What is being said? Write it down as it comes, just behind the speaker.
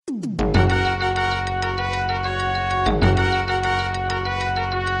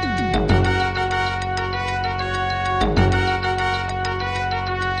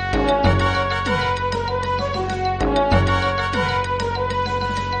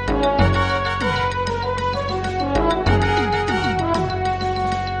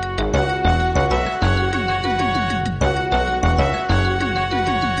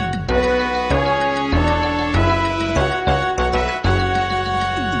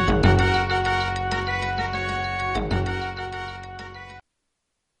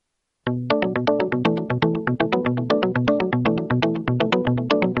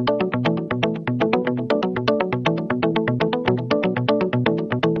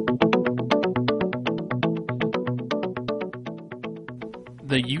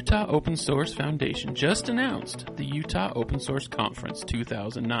The Utah Open Source Foundation just announced the Utah Open Source Conference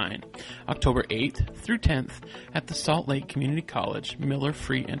 2009, October 8th through 10th at the Salt Lake Community College Miller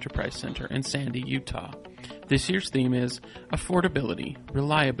Free Enterprise Center in Sandy, Utah. This year's theme is Affordability,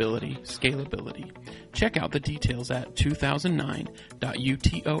 Reliability, Scalability. Check out the details at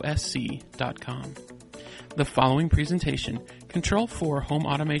 2009.utosc.com. The following presentation, Control 4 Home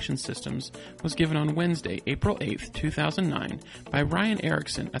Automation Systems, was given on Wednesday, April 8, 2009, by Ryan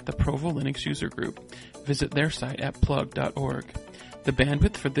Erickson at the Provo Linux User Group. Visit their site at plug.org. The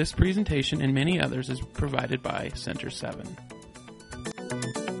bandwidth for this presentation and many others is provided by Center 7.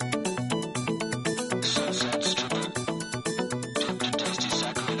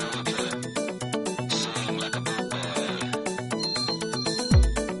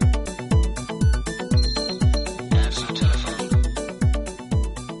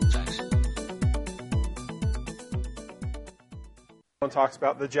 Talks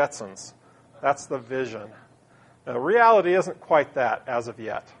about the Jetsons. That's the vision. Now, reality isn't quite that as of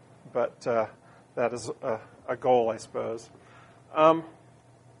yet, but that is a goal, I suppose.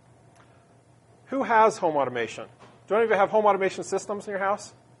 Who has home automation? Do any of you have home automation systems in your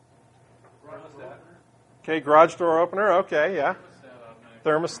house? Okay, garage door opener. Okay, yeah.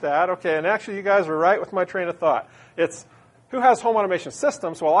 Thermostat. Okay, and actually you guys were right with my train of thought. It's who has home automation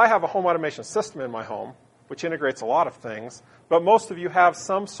systems? Well, I have a home automation system in my home, which integrates a lot of things, but most of you have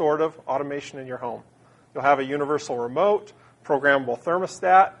some sort of automation in your home. You'll have a universal remote, programmable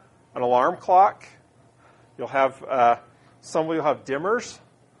thermostat, an alarm clock. You'll have some of you will have dimmers.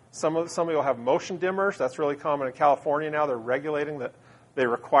 Some of you will have motion dimmers. That's really common in California now. They're regulating that they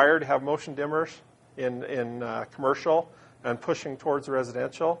require to have motion dimmers in commercial and pushing towards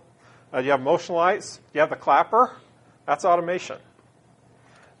residential. You have motion lights. You have the clapper. That's automation.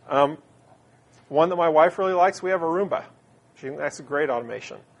 One that my wife really likes, we have a Roomba. That's a great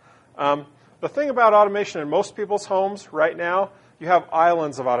automation. The thing about automation in most people's homes right now, you have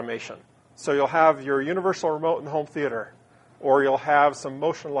islands of automation. So you'll have your universal remote in the home theater, or you'll have some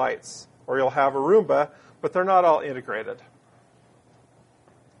motion lights, or you'll have a Roomba, but they're not all integrated.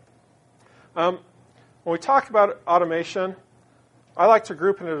 When we talk about automation, I like to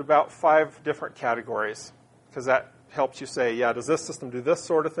group it into about 5 different categories, because that helps you say, yeah, does this system do this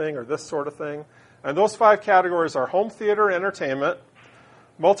sort of thing or this sort of thing? And those 5 categories are home theater entertainment,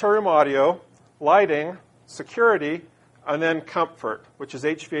 multi-room audio, lighting, security, and then comfort, which is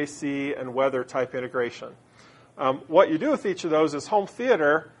HVAC and weather type integration. What you do with each of those is home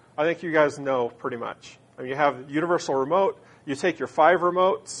theater, I think you guys know pretty much. I mean, you have universal remote, you take your 5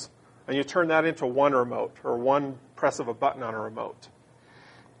 remotes, and you turn that into one remote, or one press of a button on a remote.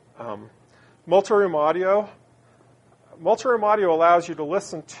 Multi-room audio allows you to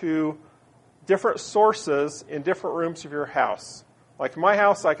listen to different sources in different rooms of your house. Like in my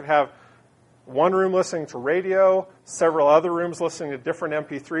house, I could have one room listening to radio, several other rooms listening to different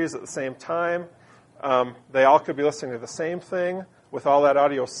MP3s at the same time. They all could be listening to the same thing with all that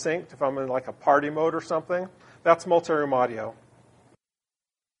audio synced if I'm in like a party mode or something. That's multi-room audio.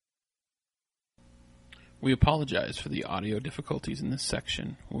 We apologize for the audio difficulties in this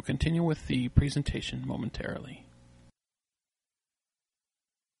section. We'll continue with the presentation momentarily.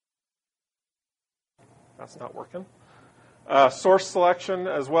 That's not working. Source selection,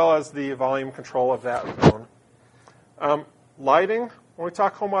 as well as the volume control of that zone. Lighting, when we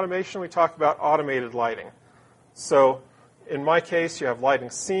talk home automation, we talk about automated lighting. So in my case, you have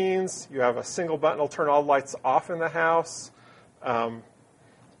lighting scenes. You have a single button that will turn all the lights off in the house.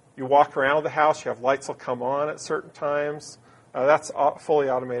 You walk around the house, you have lights that will come on at certain times. That's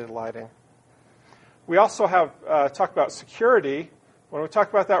fully automated lighting. We also have talk about security. When we talk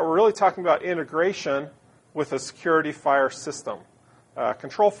about that, we're really talking about integration with a security fire system.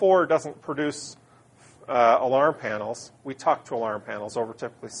 Control 4 doesn't produce alarm panels. We talk to alarm panels over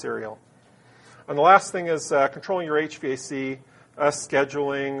typically serial. And the last thing is controlling your HVAC,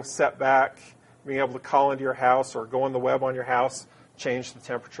 scheduling, setback, being able to call into your house or go on the web on your house, change the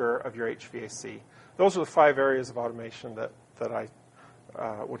temperature of your HVAC. Those are the 5 areas of automation that I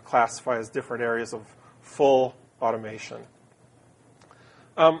would classify as different areas of full automation.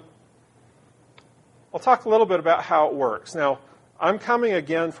 I'll talk a little bit about how it works. Now, I'm coming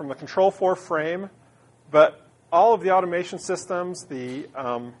again from the Control 4 frame, but all of the automation systems, the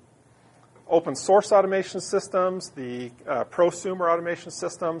open source automation systems, the prosumer automation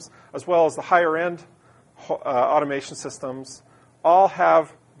systems, as well as the higher end automation systems, all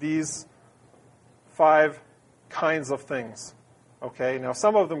have these 5 kinds of things. Okay, now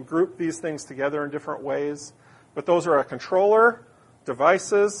some of them group these things together in different ways, but those are a controller,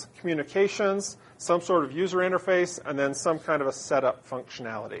 devices, communications, some sort of user interface, and then some kind of a setup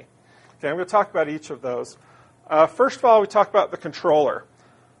functionality. Okay, I'm going to talk about each of those. First of all, we talk about the controller.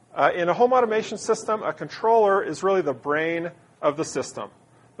 In a home automation system, a controller is really the brain of the system.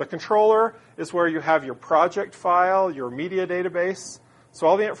 The controller is where you have your project file, your media database. So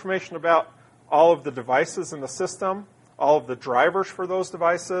all the information about all of the devices in the system, all of the drivers for those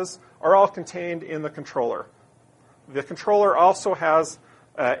devices, are all contained in the controller. The controller also has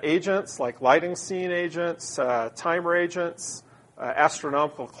agents like lighting scene agents, timer agents,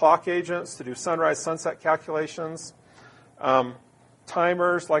 astronomical clock agents to do sunrise, sunset calculations,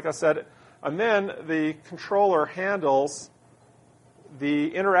 timers, like I said. And then the controller handles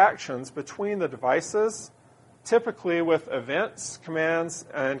the interactions between the devices, typically with events, commands,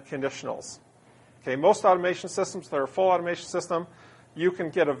 and conditionals. Okay, most automation systems that are a full automation system, you can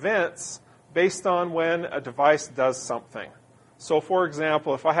get events based on when a device does something. So, for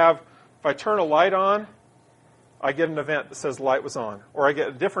example, if I turn a light on, I get an event that says light was on, or I get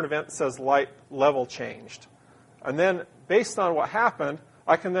a different event that says light level changed. And then, based on what happened,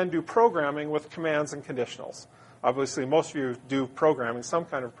 I can then do programming with commands and conditionals. Obviously, most of you do programming, some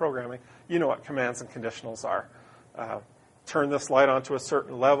kind of programming. You know what commands and conditionals are. Turn this light on to a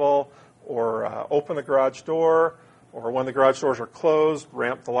certain level, or open the garage door, or when the garage doors are closed,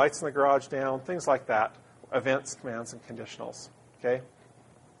 ramp the lights in the garage down, things like that. Events, commands, and conditionals. Okay?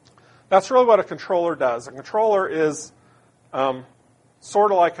 That's really what a controller does. A controller is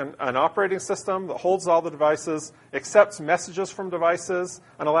sort of like an operating system that holds all the devices, accepts messages from devices,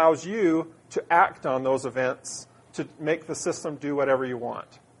 and allows you to act on those events to make the system do whatever you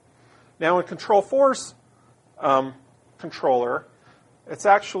want. Now, in Control4's controller, it's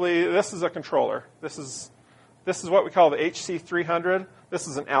actually, this is a controller. This is what we call the HC300. This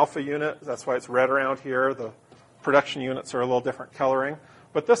is an alpha unit. That's why it's red around here. The production units are a little different coloring.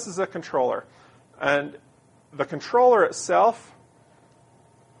 But this is a controller. And the controller itself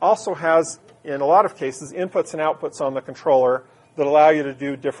also has, in a lot of cases, inputs and outputs on the controller that allow you to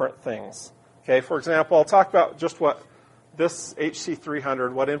do different things. Okay, for example, I'll talk about just what this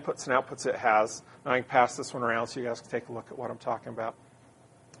HC300, what inputs and outputs it has. And I can pass this one around so you guys can take a look at what I'm talking about.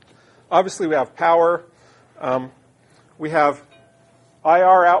 Obviously, we have power. We have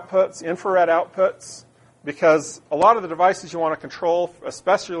IR outputs, infrared outputs, because a lot of the devices you want to control,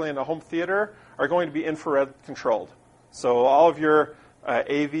 especially in a home theater, are going to be infrared controlled. So all of your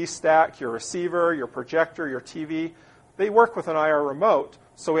AV stack, your receiver, your projector, your TV, they work with an IR remote.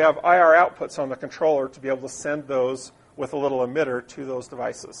 So we have IR outputs on the controller to be able to send those with a little emitter to those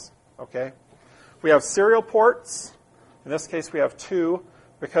devices. Okay? We have serial ports. In this case, we have 2,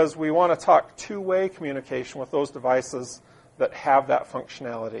 because we want to talk two-way communication with those devices that have that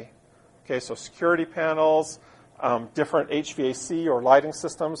functionality. Okay, so security panels, different HVAC or lighting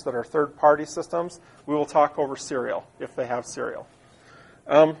systems that are third-party systems, we will talk over serial if they have serial.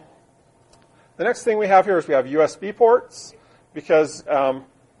 The next thing we have here is we have USB ports, because the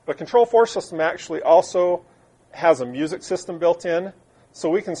Control4 system actually also has a music system built in, so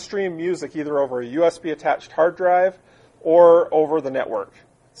we can stream music either over a USB-attached hard drive or over the network.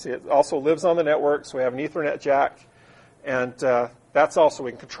 See, it also lives on the network, so we have an Ethernet jack, and that's also,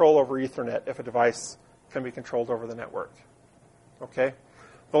 we can control over Ethernet if a device can be controlled over the network. Okay?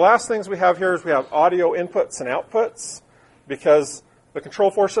 The last things we have here is we have audio inputs and outputs, because the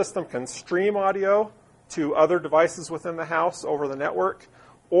Control4 system can stream audio to other devices within the house over the network,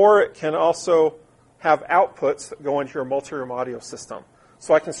 or it can also have outputs that go into your multi-room audio system.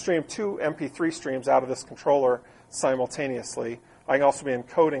 So I can stream 2 MP3 streams out of this controller simultaneously. I can also be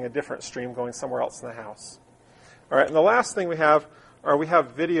encoding a different stream going somewhere else in the house. All right, and the last thing we have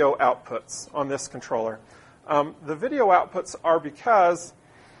video outputs on this controller. The video outputs are because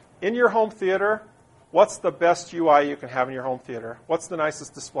in your home theater, what's the best UI you can have in your home theater? What's the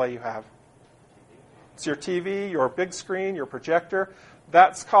nicest display you have? It's your TV, your big screen, your projector.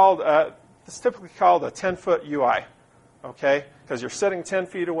 That's typically called a 10-foot UI, okay? Because you're sitting 10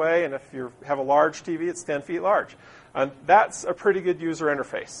 feet away, and if you have a large TV, it's 10 feet large. And that's a pretty good user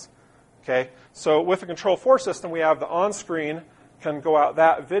interface, okay? So with the Control4 system, we have the on-screen can go out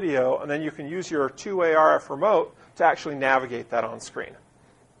that video, and then you can use your two-way RF remote to actually navigate that on-screen,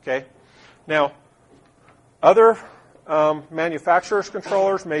 okay? Now, other manufacturers'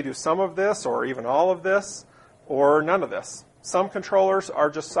 controllers may do some of this, or even all of this, or none of this. Some controllers are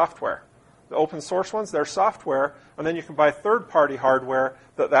just software. The open source ones, they're software, and then you can buy third-party hardware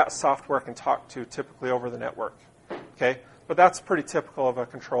that software can talk to, typically over the network. Okay? But that's pretty typical of a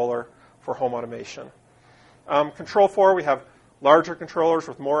controller for home automation. Control4, we have larger controllers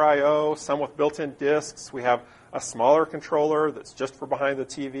with more I/O, some with built-in disks. We have a smaller controller that's just for behind the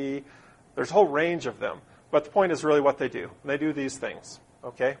TV. There's a whole range of them. But the point is really what they do. They do these things,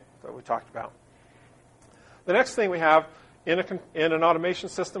 okay, that we talked about. The next thing we have in an automation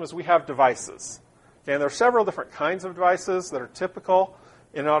system is we have devices. Okay, and there are several different kinds of devices that are typical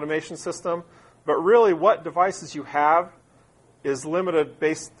in an automation system. But really what devices you have is limited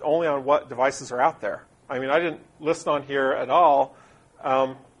based only on what devices are out there. I mean, I didn't list on here at all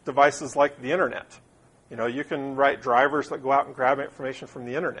devices like the Internet. You know, you can write drivers that go out and grab information from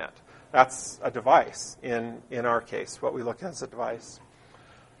the Internet. That's a device in our case, what we look at as a device.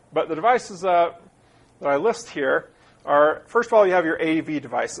 But the devices that I list here are, first of all, you have your AV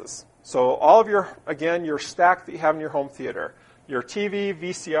devices. So all of your, again, your stack that you have in your home theater. Your TV,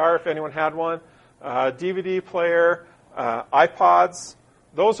 VCR, if anyone had one, DVD player, iPods,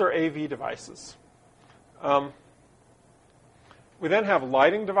 those are AV devices. We then have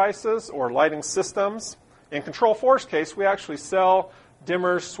lighting devices or lighting systems. In Control4's case, we actually sell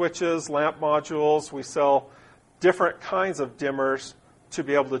dimmers, switches, lamp modules. We sell different kinds of dimmers to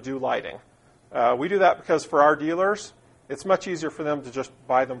be able to do lighting. We do that because for our dealers, it's much easier for them to just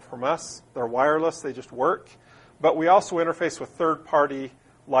buy them from us. They're wireless, they just work. But we also interface with third-party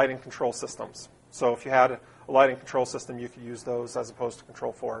lighting control systems. So if you had a lighting control system, you could use those as opposed to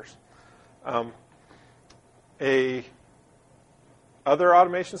Control4's. Other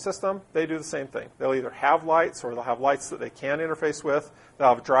automation system, they do the same thing. They'll either have lights or they'll have lights that they can interface with.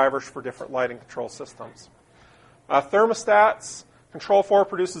 They'll have drivers for different lighting control systems. Thermostats, Control4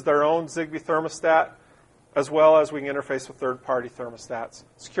 produces their own Zigbee thermostat, as well as we can interface with third-party thermostats.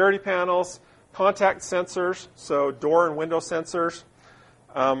 Security panels, contact sensors, so door and window sensors.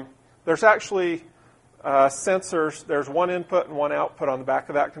 There's actually sensors. There's one input and one output on the back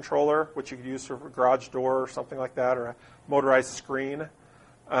of that controller, which you could use for a garage door or something like that, or a motorized screen.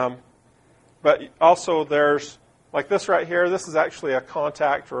 But also there's, like this right here, this is actually a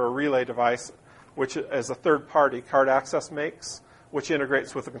contact or a relay device, which is a third-party Card Access makes, which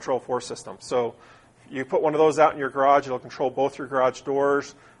integrates with the Control4 system. So you put one of those out in your garage, it'll control both your garage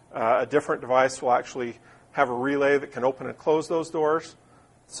doors. A different device will actually have a relay that can open and close those doors.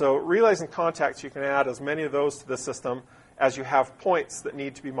 So relays and contacts, you can add as many of those to the system as you have points that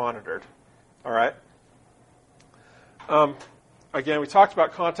need to be monitored. All right? Again, we talked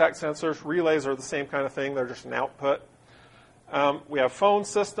about contact sensors. Relays are the same kind of thing. They're just an output. We have phone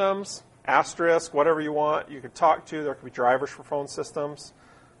systems, asterisk, whatever you want. You could talk to. There could be drivers for phone systems.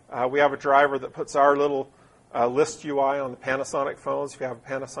 We have a driver that puts our little list UI on the Panasonic phones. If you have a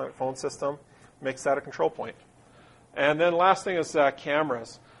Panasonic phone system, makes that a control point. And then last thing is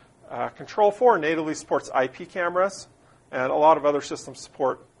cameras. Control4 natively supports IP cameras, and a lot of other systems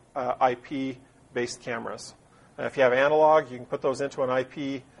support IP-based cameras. And if you have analog, you can put those into an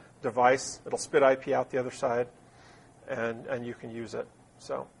IP device. It'll spit IP out the other side, and you can use it.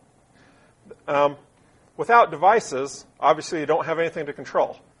 So, without devices, obviously you don't have anything to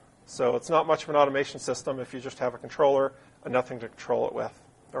control. So it's not much of an automation system if you just have a controller and nothing to control it with,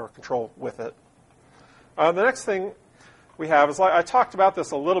 or control with it. The next thing we have is, like I talked about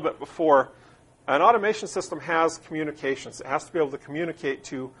this a little bit before, an automation system has communications. It has to be able to communicate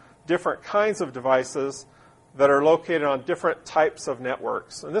to different kinds of devices that are located on different types of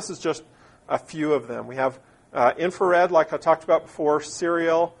networks. And this is just a few of them. We have infrared, like I talked about before,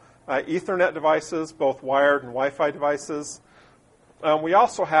 serial, Ethernet devices, both wired and Wi-Fi devices. We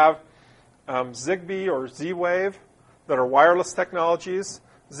also have Zigbee or Z-Wave that are wireless technologies.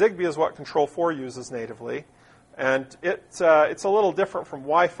 Zigbee is what Control4 uses natively. And it's a little different from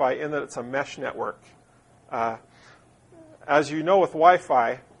Wi-Fi in that it's a mesh network. As you know with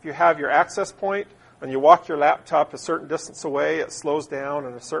Wi-Fi, if you have your access point and you walk your laptop a certain distance away, it slows down,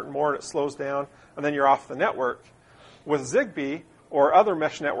 and a certain more, and it slows down, and then you're off the network. With Zigbee or other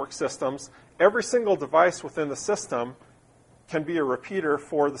mesh network systems, every single device within the system can be a repeater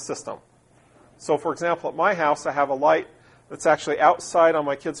for the system. So, for example, at my house, I have a light that's actually outside on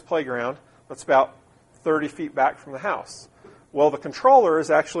my kid's playground that's about 30 feet back from the house. Well, the controller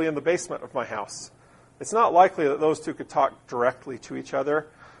is actually in the basement of my house. It's not likely that those two could talk directly to each other.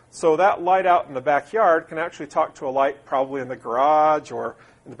 So that light out in the backyard can actually talk to a light probably in the garage or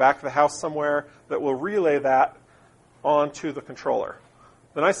in the back of the house somewhere that will relay that onto the controller.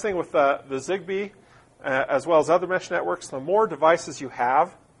 The nice thing with the Zigbee, as well as other mesh networks, the more devices you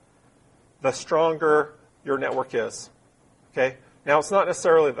have, the stronger your network is. Okay? Now, it's not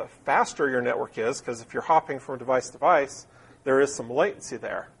necessarily the faster your network is, because if you're hopping from device to device, there is some latency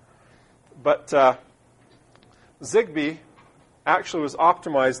there. But Zigbee actually was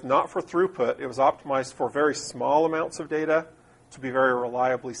optimized not for throughput. It was optimized for very small amounts of data to be very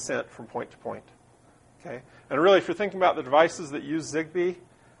reliably sent from point to point. Okay? And really, if you're thinking about the devices that use Zigbee,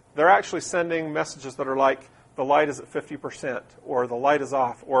 they're actually sending messages that are like, the light is at 50%, or the light is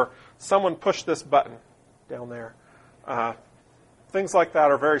off, or someone pushed this button down there. Things like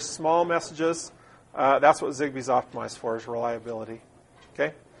that are very small messages. That's what Zigbee's optimized for, is reliability.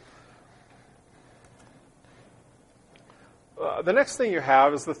 Okay. The next thing you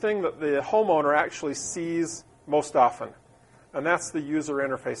have is the thing that the homeowner actually sees most often, and that's the user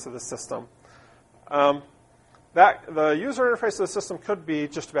interface of the system. The user interface of the system could be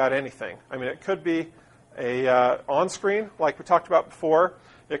just about anything. I mean, it could be a on-screen, like we talked about before.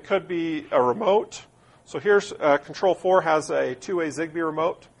 It could be a remote. So here's Control 4 has a two-way Zigbee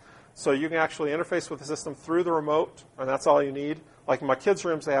remote. So you can actually interface with the system through the remote, and that's all you need. Like in my kids'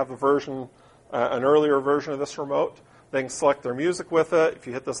 rooms, they have an earlier version of this remote. They can select their music with it. If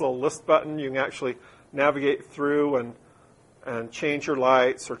you hit this little list button, you can actually navigate through and change your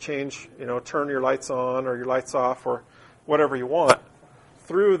lights, or turn your lights on or your lights off, or whatever you want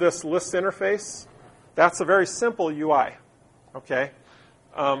through this list interface. That's a very simple UI. Okay.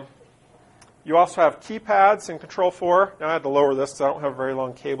 You also have keypads in Control 4. Now I had to lower this because I don't have a very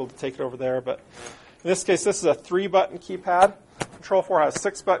long cable to take it over there. But in this case, this is a 3-button keypad. Control 4 has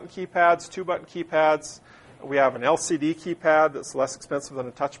 6-button keypads, 2-button keypads. We have an LCD keypad that's less expensive than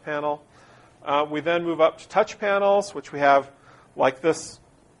a touch panel. We then move up to touch panels, which we have like this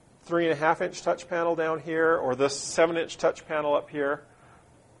 3.5-inch touch panel down here, or this 7-inch touch panel up here.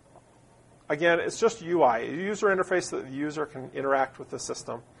 Again, it's just UI, a user interface that the user can interact with the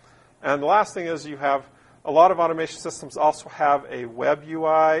system. And the last thing is you have a lot of automation systems also have a web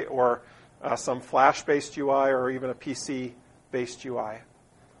UI, or some Flash-based UI, or even a PC-based UI.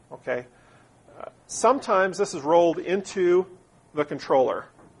 Okay. Sometimes this is rolled into the controller.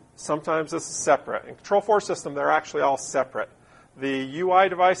 Sometimes this is separate. In Control 4 system, they're actually all separate. The UI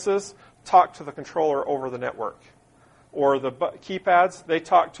devices talk to the controller over the network. Or the keypads, they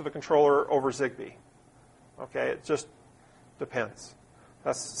talk to the controller over Zigbee. Okay, it just depends.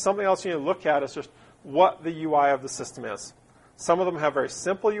 That's something else you need to look at, is just what the UI of the system is. Some of them have very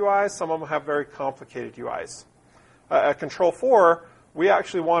simple UIs. Some of them have very complicated UIs. At Control 4, we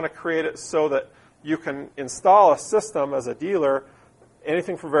actually want to create it so that you can install a system as a dealer,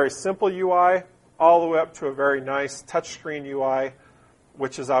 anything from very simple UI all the way up to a very nice touchscreen UI,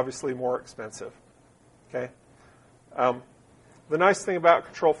 which is obviously more expensive. Okay. The nice thing about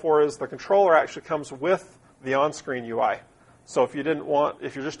Control 4 is the controller actually comes with the on-screen UI. So if you're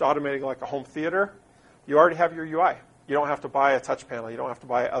just automating like a home theater, you already have your UI. You don't have to buy a touch panel. You don't have to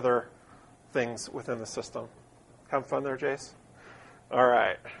buy other things within the system. Having fun there, Jace? All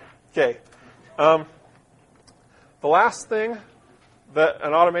right. Okay. The last thing that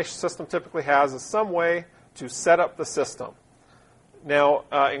an automation system typically has is some way to set up the system. Now,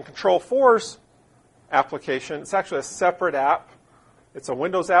 in Control 4's application, it's actually a separate app. It's a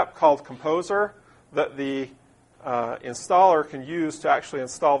Windows app called Composer that the installer can use to actually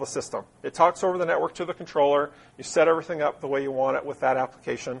install the system. It talks over the network to the controller. You set everything up the way you want it with that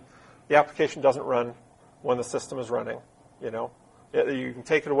application. The application doesn't run when the system is running. You can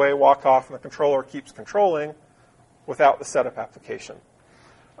take it away, walk off, and the controller keeps controlling without the setup application.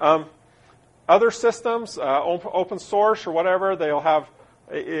 Other systems, open source or whatever,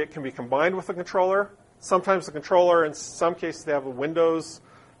 it can be combined with the controller. Sometimes the controller, in some cases, they have a Windows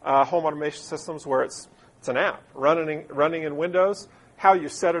home automation systems where it's an app running in Windows. How you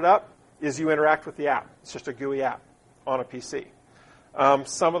set it up is you interact with the app. It's just a GUI app on a PC.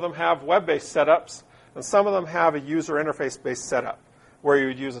 Some of them have web-based setups, and some of them have a user interface-based setup where you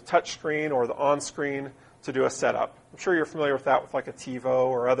would use a touch screen or the on-screen to do a setup. I'm sure you're familiar with that with like a TiVo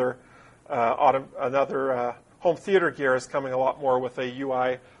or other home theater gear is coming a lot more with a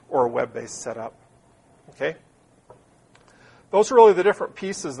UI or a web-based setup. Okay? Those are really the different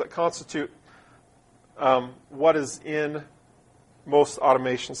pieces that constitute what is in most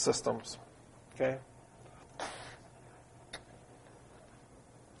automation systems. Okay? I'm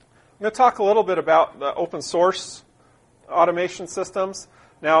going to talk a little bit about the open source automation systems.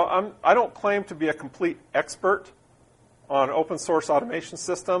 Now, I don't claim to be a complete expert on open source automation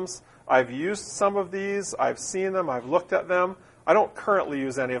systems. I've used some of these. I've seen them. I've looked at them. I don't currently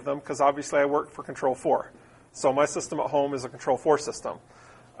use any of them because obviously I work for Control 4. So my system at home is a Control 4 system.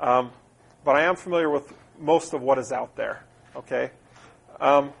 But I am familiar with most of what is out there. Okay.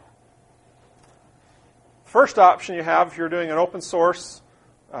 First option you have if you're doing an open source,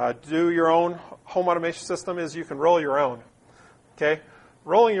 do your own home automation system is you can roll your own. Okay.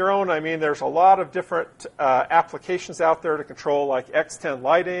 Rolling your own, I mean, there's a lot of different applications out there to control, like X10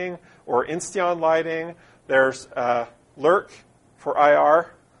 lighting or Insteon lighting. There's Lurk for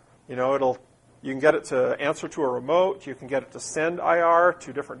IR. It'll You can get it to answer to a remote. You can get it to send IR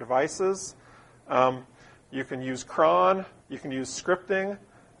to different devices. You can use cron. You can use scripting.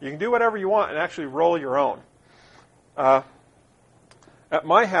 You can do whatever you want and actually roll your own. At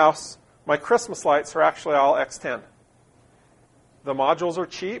my house, my Christmas lights are actually all X10. The modules are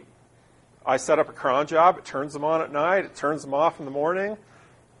cheap. I set up a cron job. It turns them on at night. It turns them off in the morning.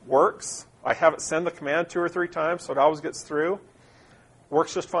 Works. I have it send the command 2 or 3 times, so it always gets through.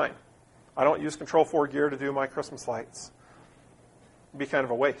 Works just fine. I don't use Control4 gear to do my Christmas lights. It'd be kind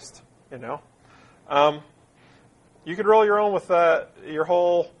of a waste, you know. You could roll your own with your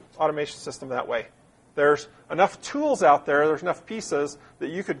whole automation system that way. There's enough tools out there, there's enough pieces that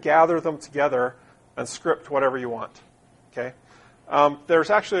you could gather them together and script whatever you want. Okay. There's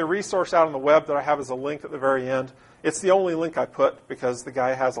actually a resource out on the web that I have as a link at the very end. It's the only link I put because the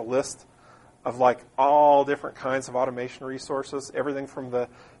guy has a list of like all different kinds of automation resources, everything from the,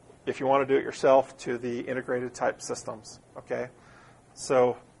 if you want to do it yourself, to the integrated type systems. Okay.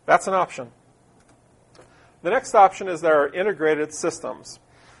 So that's an option. The next option is there are integrated systems.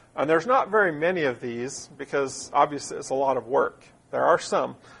 And there's not very many of these because obviously it's a lot of work. There are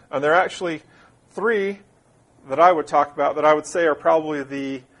some. And there are actually 3 that I would talk about that I would say are probably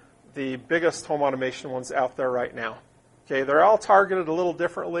the biggest home automation ones out there right now. Okay, they're all targeted a little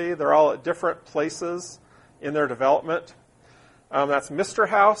differently. They're all at different places in their development. That's Mr.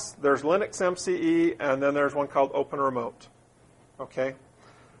 House, there's Linux MCE, and then there's one called Open Remote. Okay.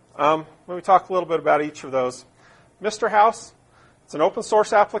 Let me talk a little bit about each of those. Mr. House, it's an open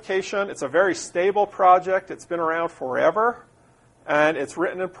source application. It's a very stable project. It's been around forever, and it's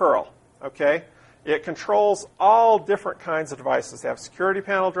written in Perl. Okay. It controls all different kinds of devices. They have security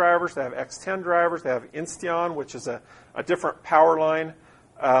panel drivers. They have X10 drivers. They have Insteon, which is a different power line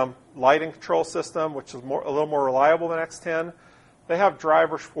lighting control system, which is a little more reliable than X10. They have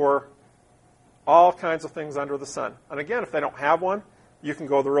drivers for all kinds of things under the sun. And again, if they don't have one, you can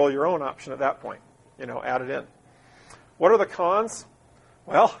go the roll your own option at that point. You know, add it in. What are the cons?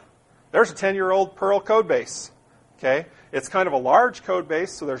 Well, there's a 10-year-old Perl code base. Okay, it's kind of a large code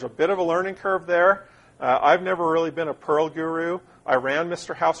base, so there's a bit of a learning curve there. I've never really been a Perl guru. I ran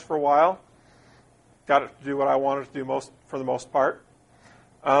Mr. House for a while. Got it to do what I wanted to do for the most part.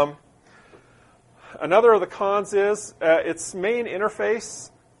 Another of the cons is its main interface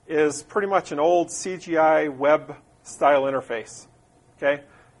is pretty much an old CGI web-style interface. Okay,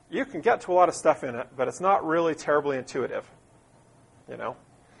 you can get to a lot of stuff in it, but it's not really terribly intuitive. You know.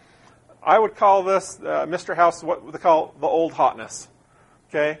 I would call this, Mr. House, what they call the old hotness.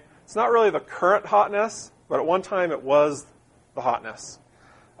 Okay? It's not really the current hotness, but at one time it was the hotness.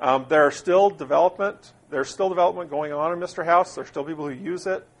 There's still development going on in Mr. House. There's still people who use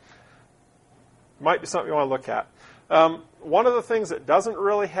it. Might be something you want to look at. One of the things it doesn't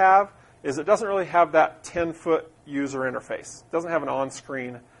really have is it doesn't really have that 10-foot user interface. It doesn't have an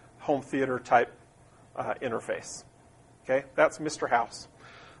on-screen home theater type interface. Okay? That's Mr. House.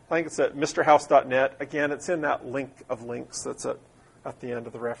 I think it's at mrhouse.net. Again, it's in that link of links that's at the end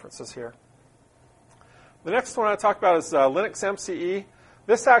of the references here. The next one I talk about is Linux MCE.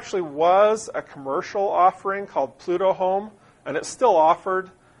 This actually was a commercial offering called Pluto Home, and it's still offered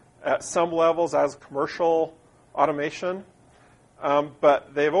at some levels as commercial automation.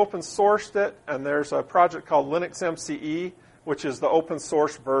 But they've open sourced it, and there's a project called Linux MCE, which is the open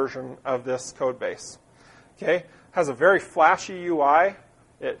source version of this code base. Okay, has a very flashy UI.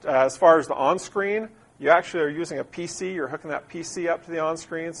 As far as the on-screen, you actually are using a PC. You're hooking that PC up to the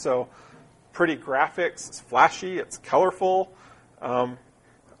on-screen, so pretty graphics. It's flashy. It's colorful.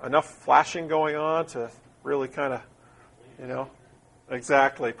 Enough flashing going on to really kind of, you know,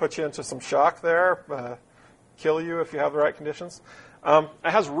 exactly put you into some shock there, kill you if you have the right conditions. It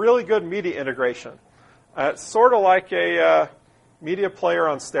has really good media integration. It's sort of like a media player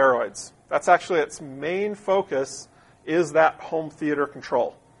on steroids. That's actually its main focus. Is that home theater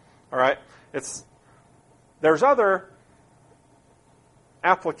control. All right? There's other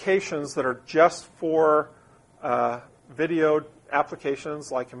applications that are just for video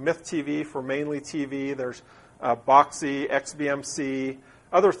applications, like Myth TV for mainly TV. There's Boxy, XBMC,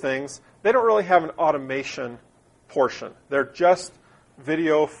 other things. They don't really have an automation portion. They're just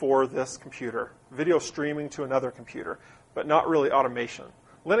video for this computer, video streaming to another computer, but not really automation.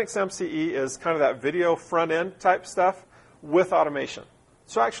 Linux MCE is kind of that video front-end type stuff with automation.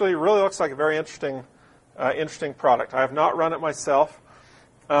 So actually it really looks like a very interesting product. I have not run it myself.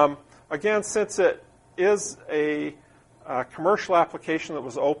 Again, since it is a commercial application that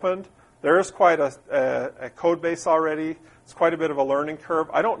was opened, there is quite a code base already. It's quite a bit of a learning curve.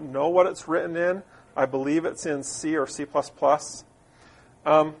 I don't know what it's written in. I believe it's in C or C++.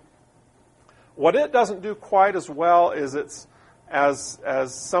 One What it doesn't do quite as well is as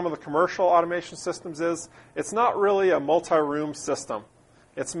some of the commercial automation systems is, it's not really a multi-room system.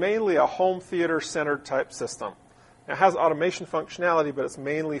 It's mainly a home theater-centered type system. It has automation functionality, but it's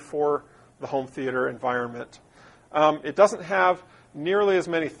mainly for the home theater environment. It doesn't have nearly as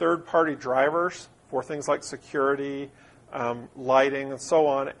many third-party drivers for things like security, lighting, and so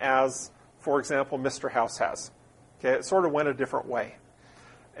on as, for example, Mr. House has. Okay, it sort of went a different way.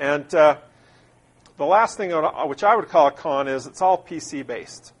 And the last thing, which I would call a con, is it's all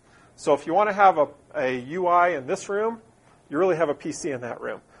PC-based. So if you want to have a UI in this room, you really have a PC in that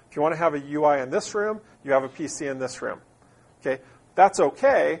room. If you want to have a UI in this room, you have a PC in this room. Okay, that's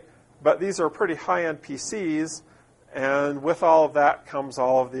okay, but these are pretty high-end PCs, and with all of that comes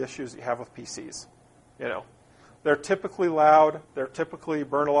all of the issues you have with PCs. You know, they're typically loud. They're typically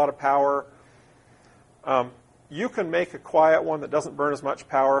burn a lot of power. You can make a quiet one that doesn't burn as much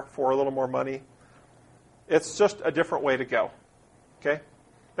power for a little more money. It's just a different way to go. Okay?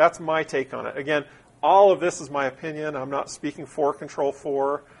 That's my take on it. Again, all of this is my opinion. I'm not speaking for Control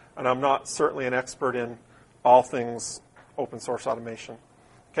 4, and I'm not certainly an expert in all things open source automation.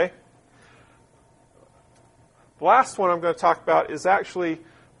 Okay? The last one I'm going to talk about is actually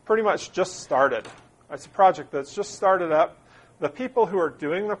pretty much just started. It's a project that's just started up. The people who are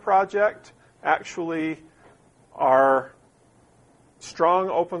doing the project actually are strong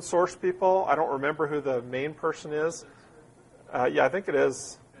open source people. I don't remember who the main person is. Yeah, I think it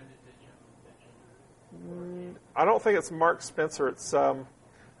is. I don't think it's Mark Spencer. It's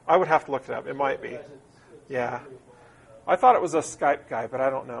I would have to look it up. It might be. Yeah. I thought it was a Skype guy, but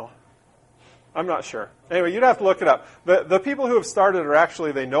I don't know. I'm not sure. Anyway, you'd have to look it up. The people who have started are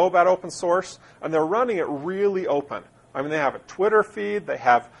actually, they know about open source, and they're running it really open. I mean, they have a Twitter feed. They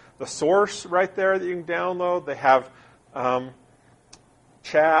have the source right there that you can download. They have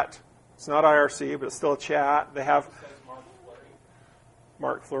chat. It's not IRC, but it's still a chat. They have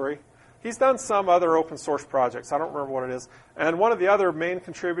Mark Fleury. He's done some other open source projects. I don't remember what it is. And one of the other main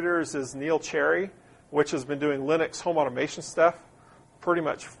contributors is Neil Cherry, which has been doing Linux home automation stuff pretty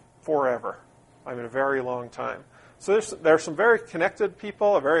much forever. I mean, a very long time. So there's some very connected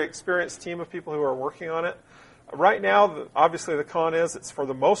people, a very experienced team of people who are working on it. Right now, obviously the con is it's for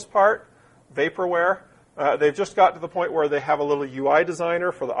the most part vaporware. They've just got to the point where they have a little UI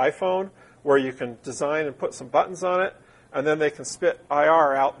designer for the iPhone where you can design and put some buttons on it, and then they can spit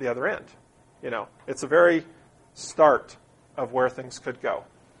IR out the other end. You know, it's a very start of where things could go.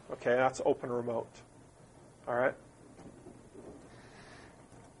 Okay, that's open remote. All right.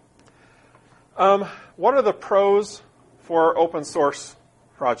 What are the pros for open source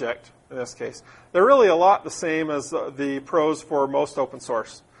project in this case? They're really a lot the same as the pros for most open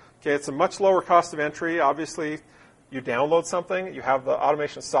source. Okay, it's a much lower cost of entry. Obviously, you download something, you have the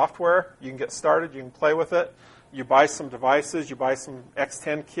automation software, you can get started, you can play with it. You buy some devices, you buy some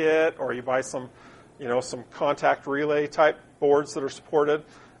X10 kit, or you buy some, some contact relay type boards that are supported,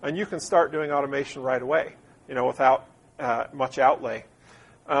 and you can start doing automation right away, without much outlay.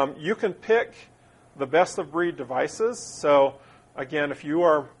 You can pick the best of breed devices. So again, if you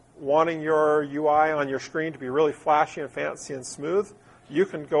are wanting your UI on your screen to be really flashy and fancy and smooth, you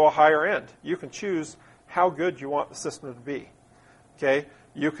can go a higher end. You can choose how good you want the system to be. Okay?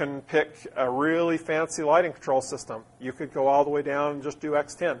 You can pick a really fancy lighting control system. You could go all the way down and just do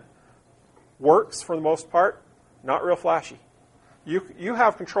X10. Works for the most part, not real flashy. You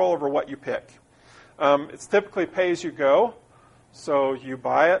have control over what you pick. It's typically pay as you go, so you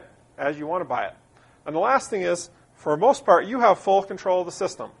buy it as you want to buy it. And the last thing is, for the most part, you have full control of the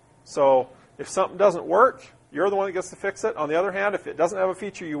system. So if something doesn't work, you're the one that gets to fix it. On the other hand, if it doesn't have a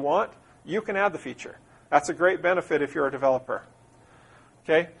feature you want, you can add the feature. That's a great benefit if you're a developer.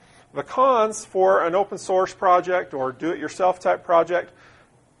 Okay? The cons for an open source project or do-it-yourself type project,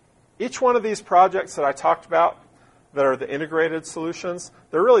 each one of these projects that I talked about that are the integrated solutions,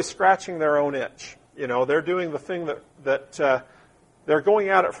 they're really scratching their own itch. They're doing the thing that they're going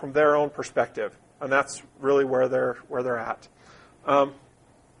at it from their own perspective, and that's really where they're at.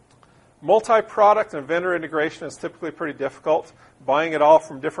 Multi-product and vendor integration is typically pretty difficult. Buying it all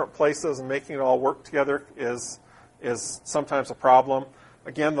from different places and making it all work together is sometimes a problem.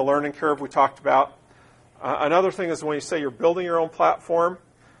 Again, the learning curve we talked about. Another thing is when you say you're building your own platform,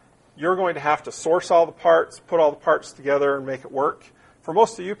 you're going to have to source all the parts, put all the parts together, and make it work. For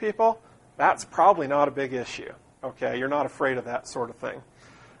most of you people, that's probably not a big issue. Okay, you're not afraid of that sort of thing.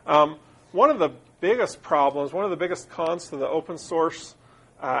 One of the biggest problems, one of the biggest cons to the open source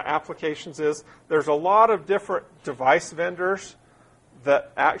applications is there's a lot of different device vendors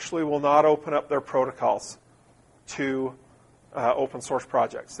that actually will not open up their protocols to open source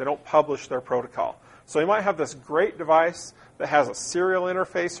projects. They don't publish their protocol. So you might have this great device that has a serial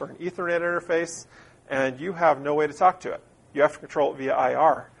interface or an Ethernet interface, and you have no way to talk to it. You have to control it via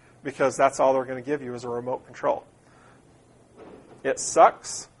IR, because that's all they're going to give you is a remote control. It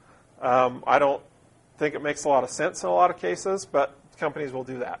sucks. I don't think it makes a lot of sense in a lot of cases, but companies will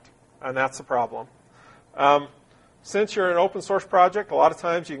do that, and that's the problem. Since you're an open source project, a lot of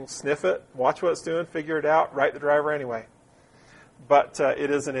times you can sniff it, watch what it's doing, figure it out, write the driver anyway. But it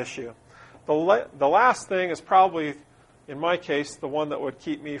is an issue. The last thing is probably, in my case, the one that would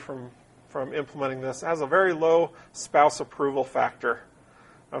keep me from implementing this. It has a very low spouse approval factor.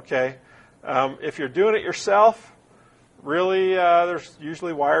 Okay, if you're doing it yourself, really, there's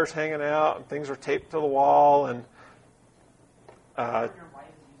usually wires hanging out and things are taped to the wall. And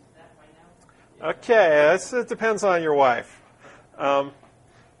okay, it depends on your wife.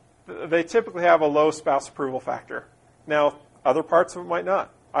 They typically have a low spouse approval factor. Now, other parts of it might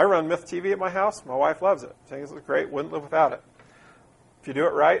not. I run Myth TV at my house. My wife loves it. Thinks it's great. Wouldn't live without it. If you do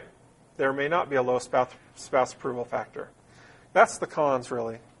it right, there may not be a low spouse approval factor. That's the cons,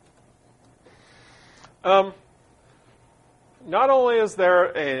 really. Not only is there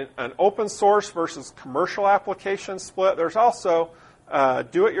an open source versus commercial application split, there's also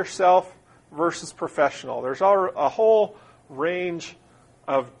do-it-yourself versus professional. There's a whole range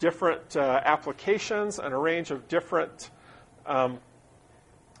of different applications and a range of different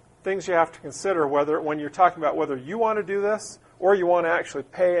things you have to consider when you're talking about whether you want to do this or you want to actually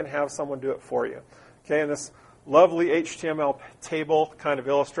pay and have someone do it for you. Okay, and this lovely HTML table kind of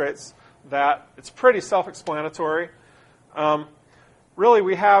illustrates that. It's pretty self-explanatory. Really,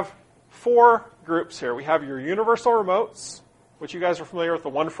 we have 4 groups here. We have your universal remotes, which you guys are familiar with, the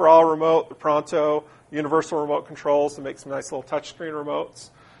one-for-all remote, the Pronto universal remote controls to make some nice little touchscreen remotes.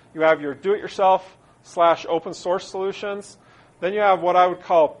 You have your do-it-yourself / open source solutions. Then you have what I would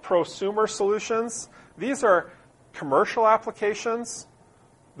call prosumer solutions. These are commercial applications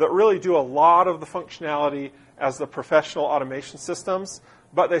that really do a lot of the functionality as the professional automation systems,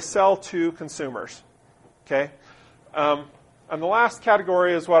 but they sell to consumers. Okay? And the last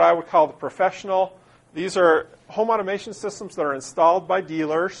category is what I would call the professional. These are home automation systems that are installed by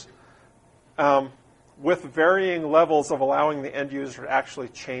dealers with varying levels of allowing the end user to actually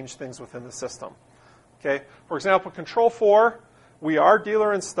change things within the system. Okay? For example, Control 4, we are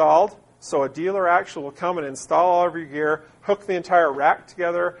dealer installed, so a dealer actually will come and install all of your gear, hook the entire rack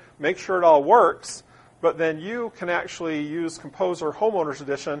together, make sure it all works, but then you can actually use Composer Homeowners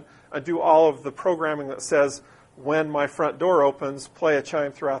Edition and do all of the programming that says, when my front door opens, play a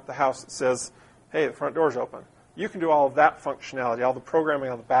chime throughout the house that says, hey, the front door's open. You can do all of that functionality, all the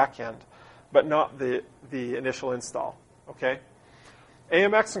programming on the back end, but not the initial install. Okay?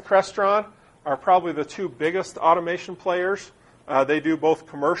 AMX and Crestron are probably the 2 biggest automation players. They do both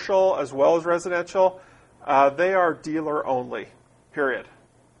commercial as well as residential. They are dealer only, period.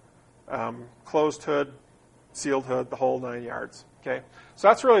 Closed hood, sealed hood, the whole 9 yards. Okay? So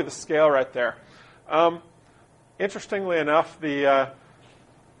that's really the scale right there. Interestingly enough,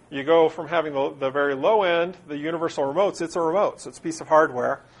 you go from having the very low end, the universal remotes, it's a remote, so it's a piece of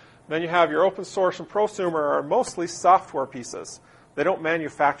hardware. Then you have your open source and prosumer are mostly software pieces. They don't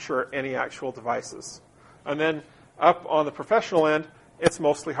manufacture any actual devices. And then up on the professional end, it's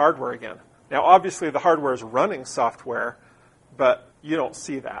mostly hardware again. Now, obviously, the hardware is running software, but you don't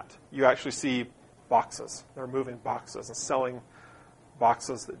see that. You actually see boxes. They're moving boxes and selling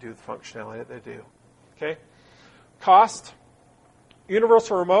boxes that do the functionality that they do. Okay? Cost,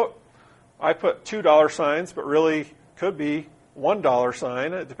 universal remote, I put $2 signs, but really could be $1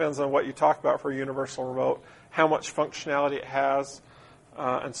 sign. It depends on what you talk about for a universal remote, how much functionality it has,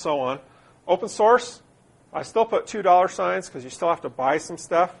 and so on. Open source, I still put $2 signs because you still have to buy some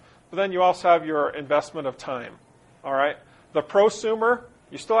stuff, but then you also have your investment of time. All right? The prosumer,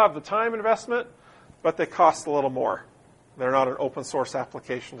 you still have the time investment, but they cost a little more. They're not an open source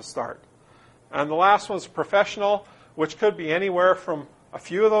application to start. And the last one's professional, which could be anywhere from a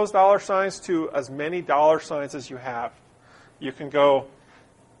few of those dollar signs to as many dollar signs as you have. You can go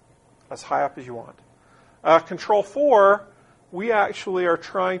as high up as you want. Control 4, we actually are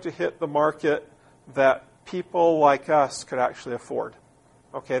trying to hit the market that people like us could actually afford.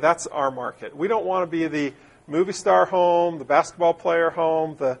 Okay, that's our market. We don't want to be the movie star home, the basketball player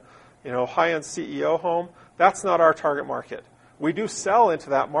home, the high-end CEO home. That's not our target market. We do sell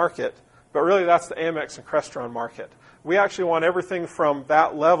into that market, but really that's the AMX and Crestron market. We actually want everything from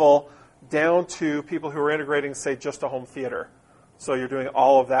that level down to people who are integrating, say, just a home theater. So you're doing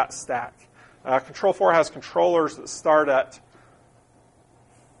all of that stack. Control 4 has controllers that start at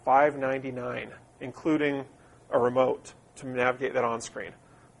 $599, including a remote. to navigate that on screen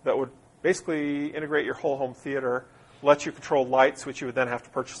that would basically integrate your whole home theater, let you control lights, which you would then have to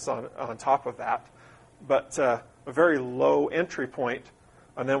purchase on top of that. But a very low entry point,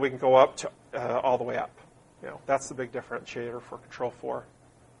 and then we can go up to all the way up. That's the big differentiator for Control 4.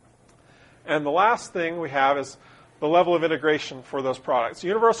 And the last thing we have is the level of integration for those products.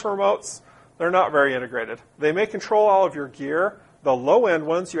 Universal remotes, they're not very integrated. They may control all of your gear. The low-end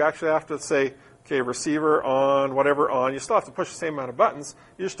ones, you actually have to say, okay, receiver on, whatever on. You still have to push the same amount of buttons.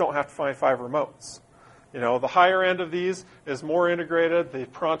 You just don't have to find 5 remotes. The higher end of these is more integrated. The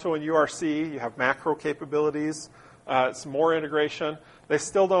Pronto and URC, you have macro capabilities. It's more integration. They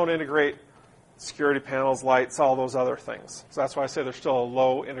still don't integrate security panels, lights, all those other things. So that's why I say there's still a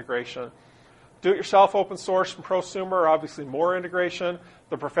low integration. Do-it-yourself open source and prosumer are obviously more integration.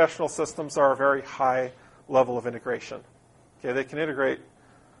 The professional systems are a very high level of integration. Okay, they can integrate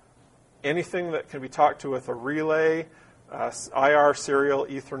anything that can be talked to with a relay, IR, serial,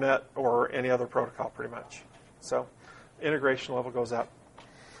 Ethernet, or any other protocol pretty much. So integration level goes up.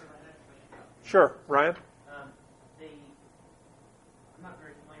 Sure, Ryan? I'm not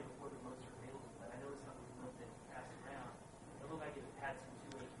very familiar with what remotes are available, but I noticed on the remote that passed around, it looked like it had some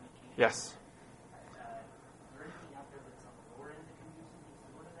two-way communication. Yes. Is there anything out there that's on the lower end that can do something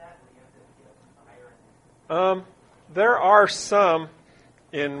similar to that, or do you have to get up to the higher end? There are some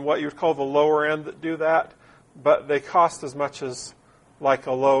in what you would call the lower end that do that, but they cost as much as like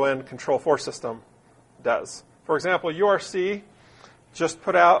a low-end Control 4 system does. For example, URC just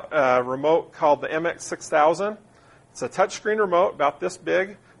put out a remote called the MX6000. It's a touchscreen remote about this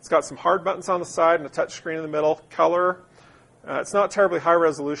big. It's got some hard buttons on the side and a touchscreen in the middle. Color. It's not terribly high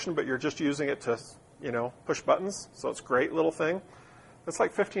resolution, but you're just using it to, push buttons. So it's a great little thing. It's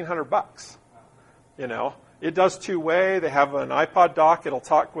like $1,500. It does two-way. They have an iPod dock. It'll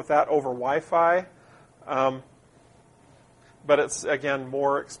talk with that over Wi-Fi. But it's, again,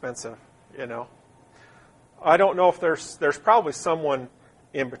 more expensive, I don't know if there's probably someone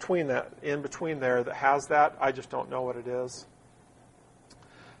in between there that has that. I just don't know what it is.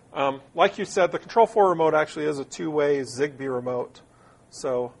 Like you said, the Control 4 remote actually is a two-way Zigbee remote.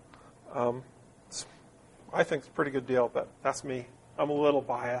 So I think it's a pretty good deal, but that's me. I'm a little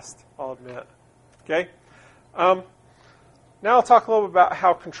biased, I'll admit. Okay? Now I'll talk a little bit about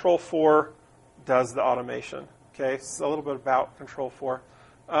how Control 4 does the automation. Okay, so a little bit about Control 4.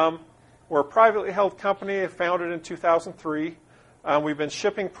 We're a privately held company, founded in 2003. We've been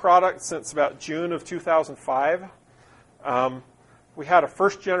shipping products since about June of 2005. We had a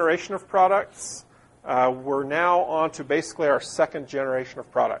first generation of products. We're now on to basically our second generation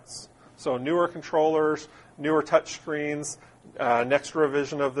of products. So newer controllers, newer touch screens, next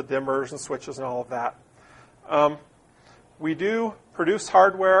revision of the dimmers and switches and all of that. We do produce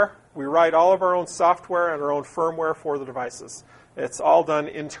hardware. We write all of our own software and our own firmware for the devices. It's all done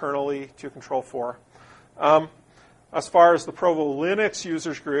internally to Control 4. As far as the Provo Linux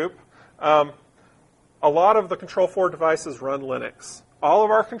users group, a lot of the Control 4 devices run Linux. All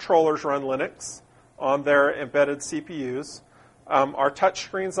of our controllers run Linux on their embedded CPUs. Our touch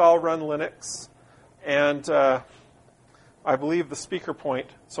screens all run Linux. And I believe the speaker point,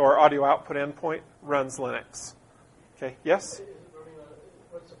 so our audio output endpoint, runs Linux. Okay, yes?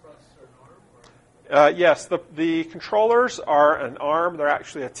 What's the processor, an ARM? Yes, the controllers are an ARM. They're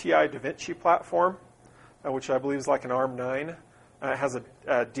actually a TI DaVinci platform, which I believe is like an ARM 9. It has a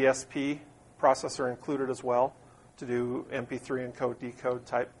DSP processor included as well to do MP3 encode decode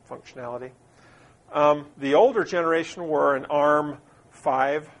type functionality. The older generation were an ARM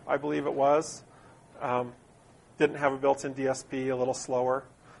 5, I believe it was. Didn't have a built-in DSP, a little slower.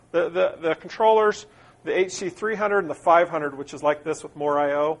 The controllers, the HC300 and the 500, which is like this with more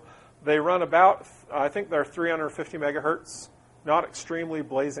I/O, they run about, I think they're 350 megahertz. Not extremely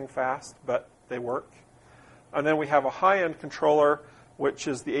blazing fast, but they work. And then we have a high-end controller, which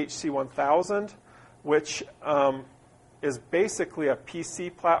is the HC1000, which is basically a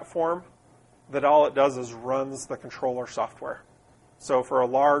PC platform that all it does is runs the controller software. So for a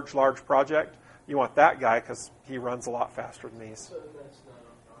large project, you want that guy because he runs a lot faster than these. So that's not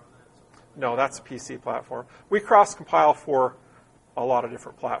on ARM, that's No, that's a PC platform. We cross-compile for a lot of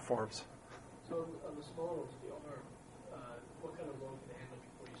different platforms. So on the small ones, the ARM, what kind of load can it handle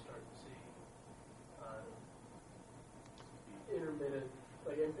before you start to see intermittent,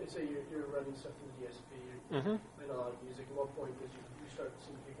 like say you're running stuff through the DSP, you're playing a lot of music, at what point does you start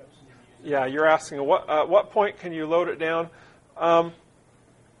seeing pickups in your music? Yeah, you're asking at what point can you load it down?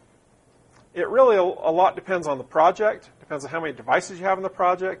 It really, a lot depends on the project. Depends on how many devices you have in the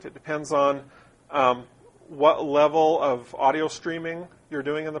project. It depends on what level of audio streaming you're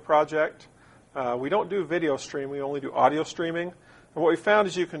doing in the project. We don't do video streaming. We only do audio streaming. And what we found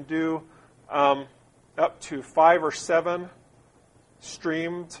is you can do up to 5 or 7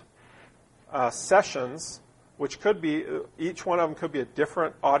 streamed sessions, which could be, each one of them could be a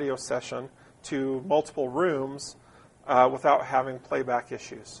different audio session to multiple rooms without having playback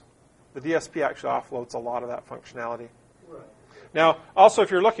issues. The DSP actually offloads a lot of that functionality. Right. Now, also,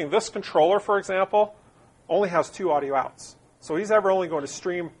 if you're looking, this controller, for example, only has 2 audio outs. So he's ever only going to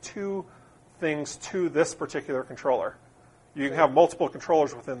stream 2 things to this particular controller. You can have multiple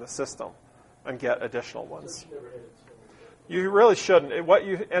controllers within the system and get additional ones. So you never hit it, so. You really shouldn't. What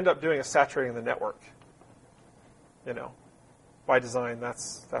you end up doing is saturating the network. You know, by design,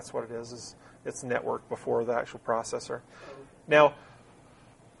 that's what it is it's network before the actual processor. Now,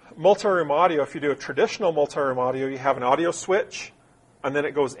 multi-room audio, if you do a traditional multi-room audio, you have an audio switch, and then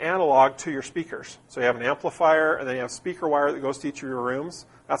it goes analog to your speakers. So you have an amplifier, and then you have a speaker wire that goes to each of your rooms.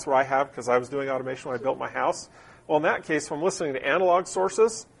 That's what I have because I was doing automation when I built my house. Well, in that case, if I'm listening to analog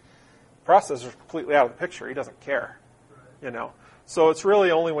sources, the processor's completely out of the picture. He doesn't care, you know. So it's really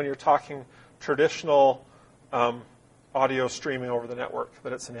only when you're talking traditional audio streaming over the network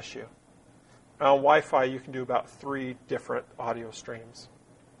that it's an issue. On Wi-Fi, you can do about 3 different audio streams.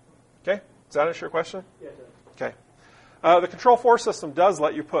 Okay? Does that answer your question? Yeah, it does. Okay. The Control4 system does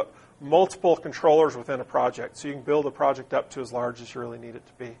let you put multiple controllers within a project, so you can build a project up to as large as you really need it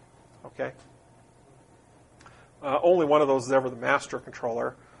to be. Okay? Only one of those is ever the master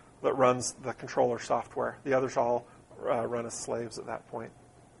controller that runs the controller software. The others all run as slaves at that point.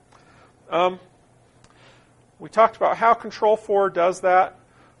 We talked about how Control4 does that.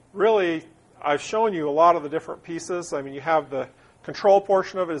 Really, I've shown you a lot of the different pieces. I mean, you have the control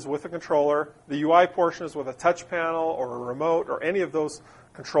portion of it is with a controller. The UI portion is with a touch panel or a remote or any of those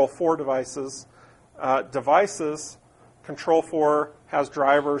Control4 devices. Control4 has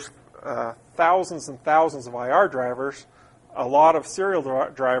drivers, thousands and thousands of IR drivers, a lot of serial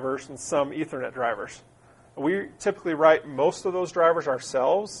drivers, and some Ethernet drivers. We typically write most of those drivers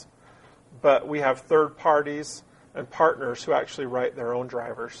ourselves, but we have third parties and partners who actually write their own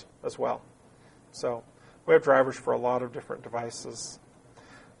drivers as well. So we have drivers for a lot of different devices.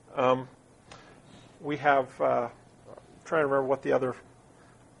 We have, I'm trying to remember what the other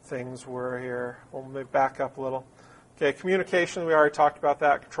things were here. We'll maybe back up a little. Okay, communication, we already talked about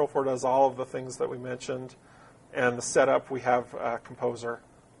that. Control4 does all of the things that we mentioned. And the setup, we have Composer,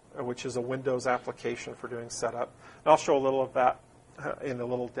 which is a Windows application for doing setup. And I'll show a little of that in a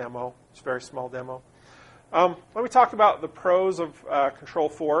little demo. It's a very small demo. Let me talk about the pros of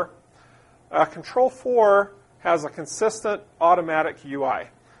Control4. Control4 has a consistent automatic UI.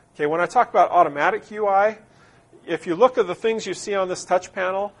 Okay, when I talk about automatic UI, if you look at the things you see on this touch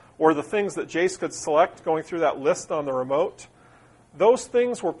panel or the things that Jace could select going through that list on the remote, those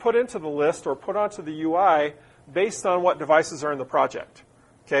things were put into the list or put onto the UI based on what devices are in the project.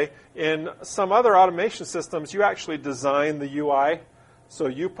 Okay, in some other automation systems, you actually design the UI. So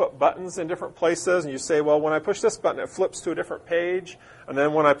you put buttons in different places, and you say, well, when I push this button, it flips to a different page. And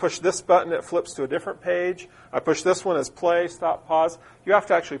then when I push this button, it flips to a different page. I push this one as play, stop, pause. You have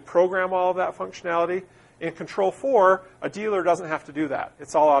to actually program all of that functionality. In Control4, a dealer doesn't have to do that.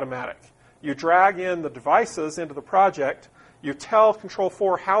 It's all automatic. You drag in the devices into the project. You tell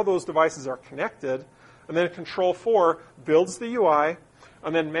Control4 how those devices are connected. And then Control4 builds the UI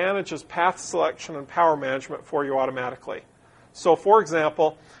and then manages path selection and power management for you automatically. So, for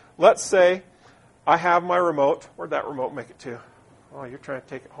example, let's say I have my remote. Where'd that remote make it to? Oh, you're trying to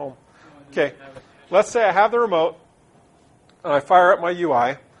take it home. Okay. Let's say I have the remote, and I fire up my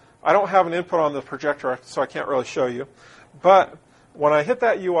UI. I don't have an input on the projector, so I can't really show you. But when I hit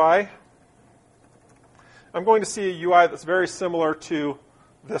that UI, I'm going to see a UI that's very similar to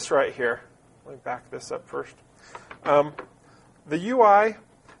this right here. Let me back this up first. The UI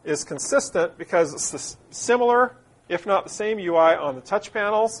is consistent because it's similar, if not the same UI on the touch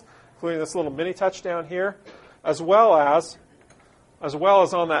panels, including this little mini touch down here, as well as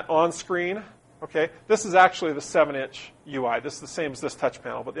on that on-screen. Okay, this is actually the 7-inch UI. This is the same as this touch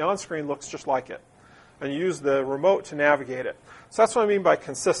panel, but the on-screen looks just like it. And you use the remote to navigate it. So that's what I mean by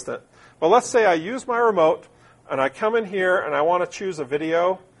consistent. But let's say I use my remote, and I come in here, and I want to choose a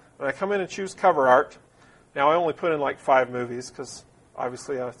video, and I come in and choose cover art. Now, I only put in like 5 movies, because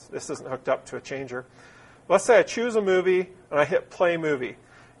obviously this isn't hooked up to a changer. Let's say I choose a movie, and I hit play movie.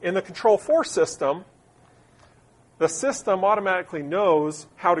 In the Control4 system, the system automatically knows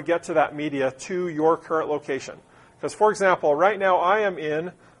how to get to that media to your current location. Because, for example, right now I am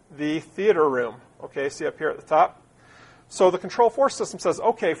in the theater room. Okay, see up here at the top? So the control 4 system says,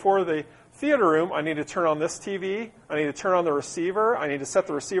 okay, for the theater room, I need to turn on this TV, I need to turn on the receiver, I need to set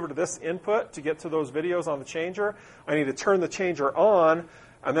the receiver to this input to get to those videos on the changer, I need to turn the changer on,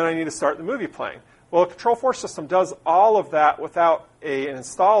 and then I need to start the movie playing. Well, a control 4 system does all of that without an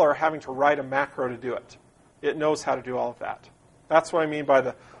installer having to write a macro to do it. It knows how to do all of that. That's what I mean by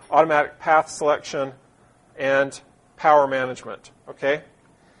the automatic path selection and power management. Okay?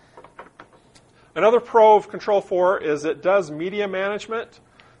 Another pro of Control 4 is it does media management.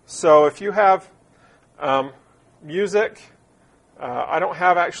 So if you have music, I don't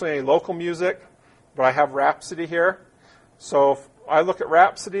have actually any local music, but I have Rhapsody here. So if I look at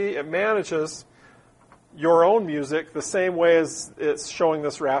Rhapsody, it manages your own music the same way as it's showing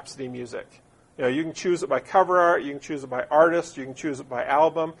this Rhapsody music. You know, you can choose it by cover art, you can choose it by artist, you can choose it by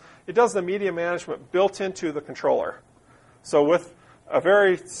album. It does the media management built into the controller. So with a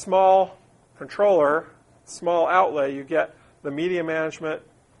very small controller, small outlay, you get the media management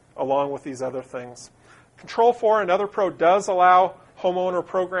along with these other things. Control 4, another pro, does allow homeowner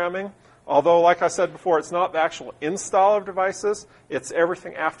programming, although, like I said before, it's not the actual install of devices. It's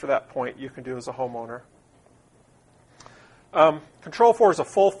everything after that point you can do as a homeowner. Control 4 is a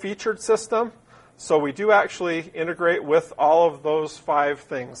full-featured system, so we do actually integrate with all of those 5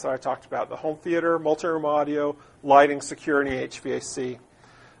 things that I talked about: the home theater, multi-room audio, lighting, security, HVAC.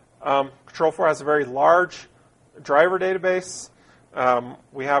 Control 4 has a very large driver database.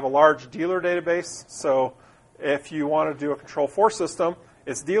 We have a large dealer database, so if you want to do a Control 4 system,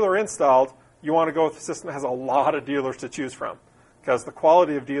 it's dealer installed, you want to go with a system that has a lot of dealers to choose from, because the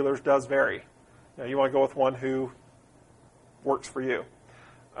quality of dealers does vary. You want to go with one who works for you.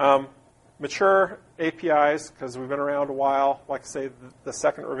 Mature APIs, because we've been around a while, like I say, the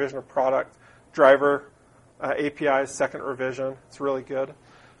second revision of product. Driver APIs, second revision. It's really good.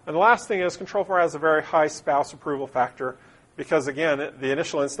 And the last thing is Control 4 has a very high spouse approval factor because, again, the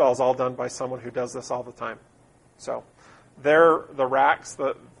initial install is all done by someone who does this all the time. So the racks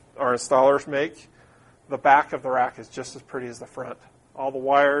that our installers make, the back of the rack is just as pretty as the front. All the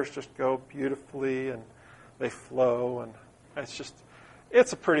wires just go beautifully, and they flow, and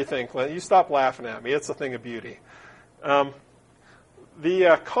it's a pretty thing, Clint. You stop laughing at me. It's a thing of beauty.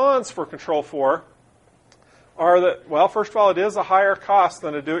 The cons for Control 4 are that, well, first of all, it is a higher cost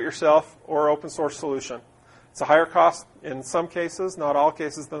than a do-it-yourself or open source solution. It's a higher cost in some cases, not all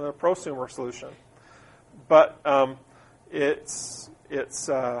cases, than a prosumer solution. But it's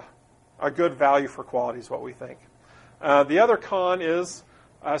a good value for quality is what we think. The other con is,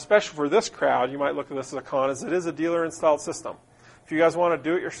 especially for this crowd, you might look at this as a con, is it is a dealer-installed system. If you guys want to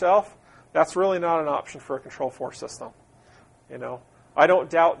do it yourself, that's really not an option for a Control 4 system. You know, I don't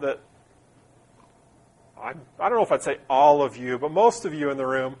doubt that, I don't know if I'd say all of you, but most of you in the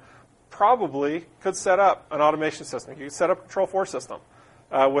room probably could set up an automation system. You could set up a Control 4 system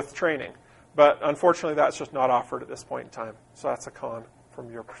with training. But unfortunately, that's just not offered at this point in time. So that's a con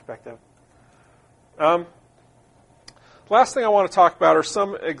from your perspective. Last thing I want to talk about are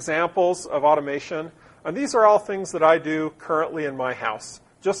some examples of automation. And these are all things that I do currently in my house.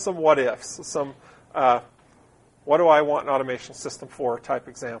 Just some what-ifs, some what do I want an automation system for type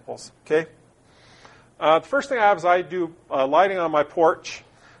examples. Okay. The first thing I have is I do lighting on my porch.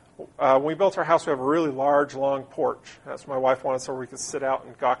 When we built our house, we have a really large, long porch. That's what my wife wanted, so we could sit out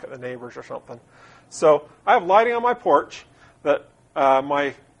and gawk at the neighbors or something. So I have lighting on my porch that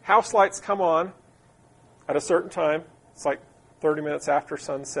my house lights come on at a certain time. It's like 30 minutes after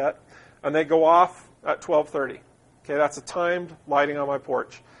sunset. And they go off at 12:30. Okay, that's a timed lighting on my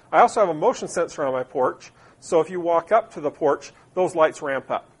porch. I also have a motion sensor on my porch. So if you walk up to the porch, those lights ramp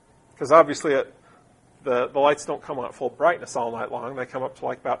up. Because obviously the lights don't come on at full brightness all night long. They come up to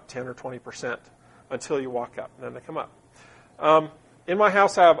like about 10 or 20% until you walk up, and then they come up. In my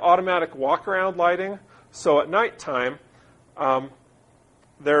house, I have automatic walk-around lighting. So at nighttime,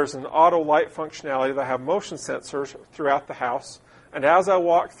 there's an auto light functionality that I have motion sensors throughout the house. And as I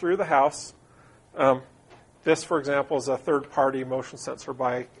walk through the house, this, for example, is a third-party motion sensor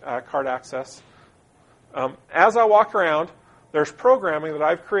by Card Access. As I walk around, there's programming that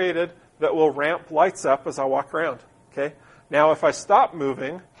I've created that will ramp lights up as I walk around. Okay. Now, if I stop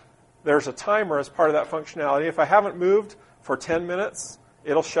moving, there's a timer as part of that functionality. If I haven't moved for 10 minutes,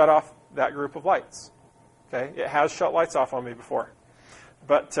 it'll shut off that group of lights. Okay. It has shut lights off on me before.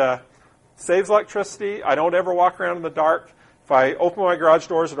 But saves electricity. I don't ever walk around in the dark. If I open my garage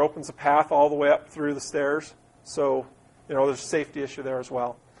doors, it opens a path all the way up through the stairs. So, you know, there's a safety issue there as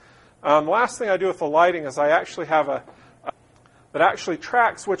well. The last thing I do with the lighting is I actually have that actually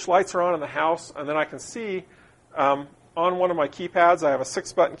tracks which lights are on in the house, and then I can see on one of my keypads, I have a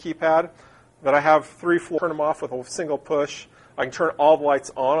 6-button keypad, that I have 3 floors, turn them off with a single push. I can turn all the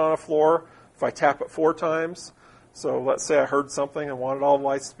lights on a floor if I tap it 4 times. So let's say I heard something and wanted all the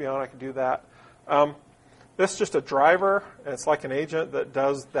lights to be on, I can do that. This is just a driver, and it's like an agent that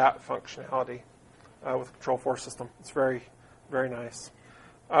does that functionality with the Control 4 system. It's very, very nice.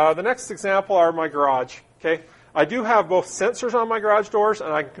 The next example are my garage. Okay, I do have both sensors on my garage doors,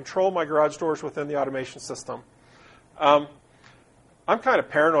 and I can control my garage doors within the automation system. I'm kind of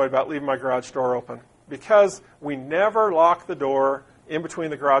paranoid about leaving my garage door open because we never lock the door in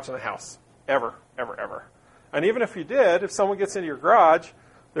between the garage and the house. Ever, ever, ever. And even if you did, if someone gets into your garage,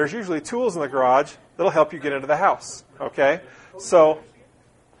 there's usually tools in the garage that'll help you get into the house. Okay? So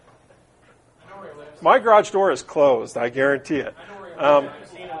my garage door is closed, I guarantee it. I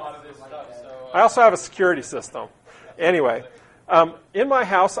also have a security system. Anyway, in my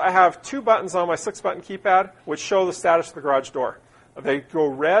house, I have 2 buttons on my 6-button keypad which show the status of the garage door. They go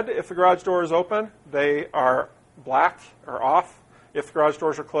red if the garage door is open. They are black or off if the garage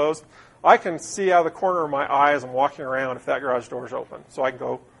doors are closed. I can see out of the corner of my eye as I'm walking around if that garage door is open. So I can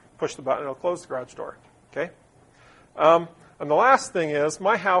go push the button and it'll close the garage door. Okay? And the last thing is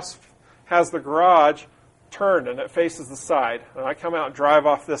my house has the garage turned and it faces the side. And I come out and drive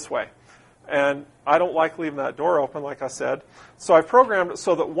off this way. And I don't like leaving that door open, like I said. So I've programmed it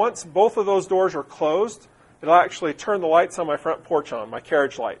so that once both of those doors are closed, it'll actually turn the lights on my front porch on, my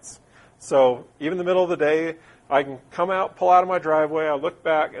carriage lights. So even in the middle of the day, I can come out, pull out of my driveway, I look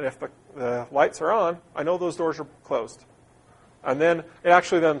back, and if the lights are on, I know those doors are closed. And then it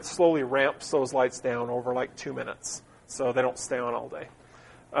actually then slowly ramps those lights down over like 2 minutes, so they don't stay on all day.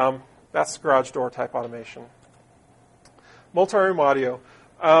 That's garage door type automation. Multi-room audio.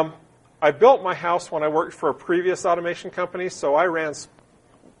 I built my house when I worked for a previous automation company, so I ran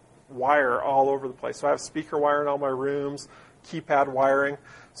wire all over the place. So I have speaker wire in all my rooms, keypad wiring.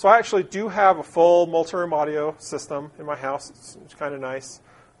 So I actually do have a full multi-room audio system in my house. It's kind of nice.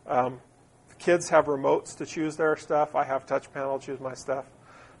 The kids have remotes to choose their stuff. I have touch panel to choose my stuff.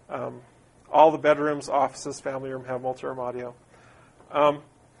 All the bedrooms, offices, family room have multi-room audio.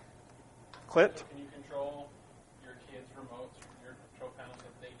 Clint? Can you control your kids' remotes from your control panel so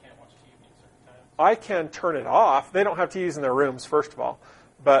that they can't watch TV at certain times? I can turn it off. They don't have TVs in their rooms, first of all.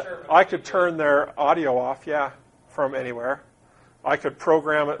 But I could turn their audio off, from anywhere. I could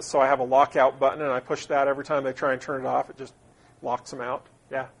program it so I have a lockout button, and I push that every time they try and turn it off. It just locks them out.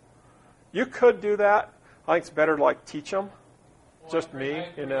 Yeah. You could do that. I think it's better to, teach them. Well, Just me,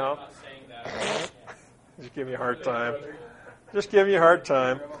 I'm not saying that. Just give me a hard time. Just give me a hard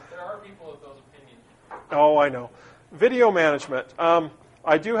time. There are people with those opinions. Oh, I know. Video management.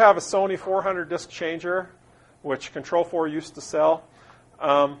 I do have a Sony 400 disc changer, which Control 4 used to sell.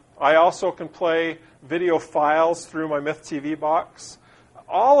 I also can play video files through my Myth TV box.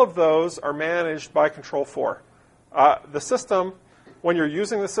 All of those are managed by Control 4. The system, when you're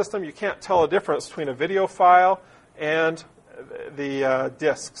using the system, you can't tell a difference between a video file and the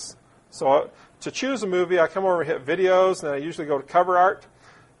discs. So to choose a movie, I come over and hit videos, and I usually go to cover art.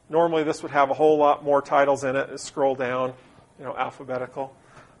 Normally this would have a whole lot more titles in it and scroll down, alphabetical.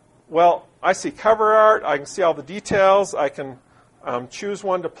 Well, I see cover art. I can see all the details. I can choose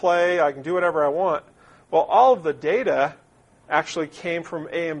one to play. I can do whatever I want. Well, all of the data actually came from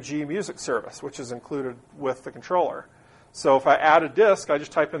AMG Music Service, which is included with the controller. So if I add a disc, I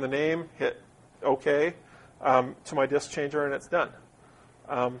just type in the name, hit OK to my disc changer, and it's done.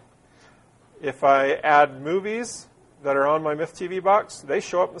 If I add movies that are on my Myth TV box, they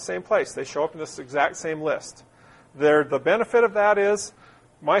show up in the same place. They show up in this exact same list. The benefit of that is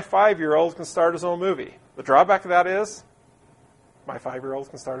my 5-year-old can start his own movie. The drawback of that is my 5-year-old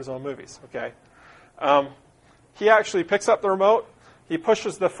can start his own movies. Okay. He actually picks up the remote. He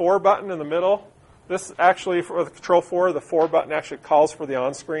pushes the 4 button in the middle. This actually, for the Control 4, the 4 button actually calls for the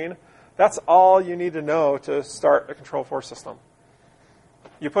on-screen. That's all you need to know to start a Control 4 system.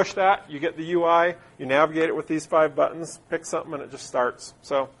 You push that, you get the UI, you navigate it with these 5 buttons, pick something, and it just starts.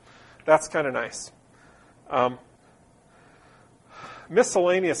 So that's kind of nice.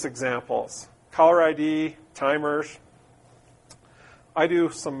 Miscellaneous examples. Caller ID, timers. I do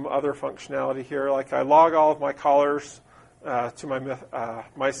some other functionality here, like I log all of my callers to my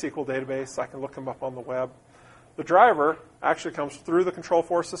MySQL database. I can look them up on the web. The driver actually comes through the Control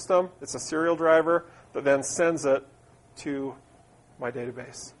 4 system. It's a serial driver that then sends it to my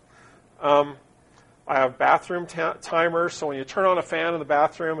database. I have bathroom timers, so when you turn on a fan in the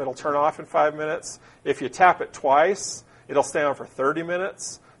bathroom, it'll turn off in 5 minutes. If you tap it twice, it'll stay on for 30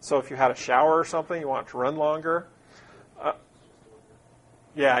 minutes. So if you had a shower or something, you want it to run longer.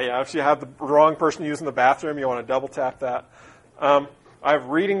 Yeah. If you have the wrong person using the bathroom, you want to double tap that. I have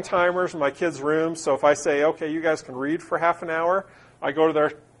reading timers in my kids' rooms, so if I say, okay, you guys can read for half an hour, I go to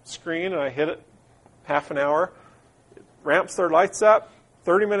their screen and I hit it half an hour. It ramps their lights up.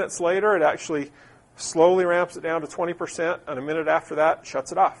 30 minutes later, it actually slowly ramps it down to 20%, and a minute after that,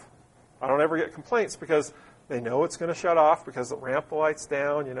 shuts it off. I don't ever get complaints because they know it's going to shut off because it ramped the lights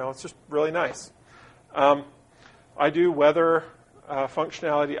down. It's just really nice. I do weather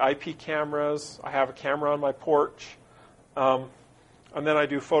functionality, IP cameras. I have a camera on my porch. And then I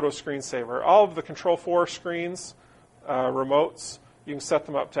do photo screensaver. All of the Control4 screens, remotes, you can set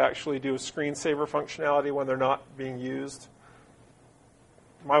them up to actually do a screensaver functionality when they're not being used.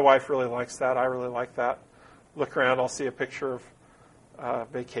 My wife really likes that. I really like that. Look around, I'll see a picture of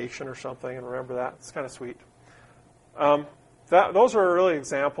vacation or something and remember that. It's kind of sweet. Those are really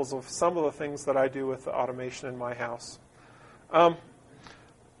examples of some of the things that I do with the automation in my house.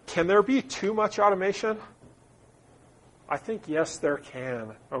 Can there be too much automation? I think, yes, there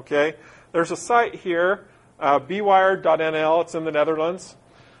can. Okay, there's a site here, bwired.nl. It's in the Netherlands.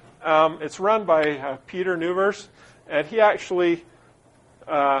 It's run by Peter Nuvers, and he actually,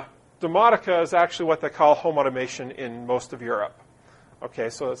 Domotica is actually what they call home automation in most of Europe. Okay,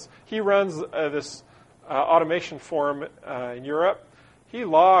 so he runs this automation forum in Europe. He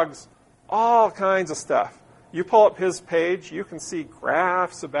logs all kinds of stuff. You pull up his page, you can see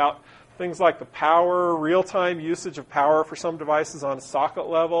graphs about things like the power, real-time usage of power for some devices on a socket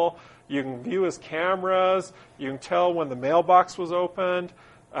level. You can view his cameras. You can tell when the mailbox was opened,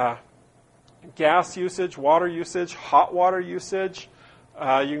 gas usage, water usage, hot water usage.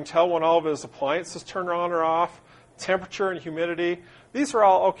 You can tell when all of his appliances turn on or off, temperature and humidity. These are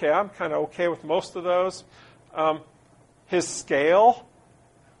all okay. I'm kind of okay with most of those. His scale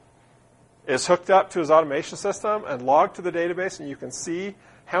is hooked up to his automation system and logged to the database, and you can see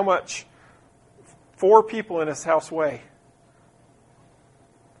how much 4 people in his house weigh.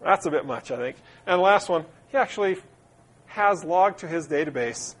 That's a bit much, I think. And the last one, he actually has logged to his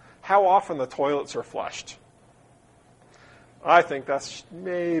database how often the toilets are flushed. I think that's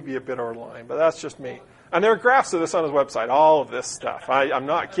maybe a bit over the line, but that's just me. And there are graphs of this on his website, all of this stuff. I'm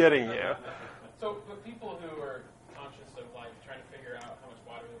not kidding you. So for people who are conscious of trying to figure out how much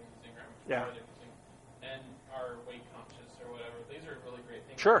water they're using or how much Yeah. power they're using and are weight conscious or whatever, these are really great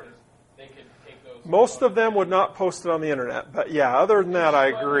things. Sure. Because they could take those. Most of them would not post it on the internet, but yeah, other than that, I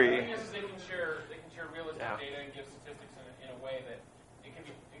agree. The thing is they can share realistic Yeah. data and give statistics in a way that it can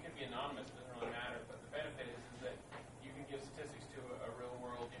be anonymous, it doesn't really matter. But the benefit is that you can give statistics to a real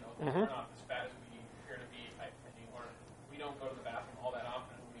world, we're not as fat as we appear to be type thing, or we don't go to the bathroom all that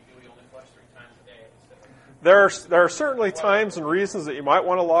often. When we do, we only flush 3 times a day. There are certainly times and reasons that you might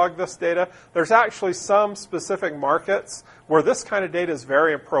want to log this data. There's actually some specific markets where this kind of data is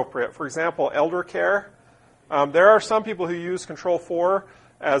very appropriate. For example, elder care. There are some people who use Control4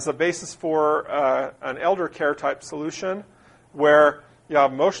 as a basis for an elder care type solution where you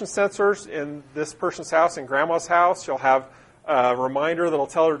have motion sensors in this person's house, in grandma's house. You'll have a reminder that will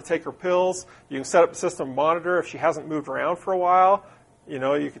tell her to take her pills. You can set up a system monitor if she hasn't moved around for a while.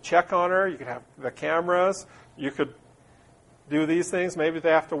 You could check on her. You could have the cameras. You could do these things. Maybe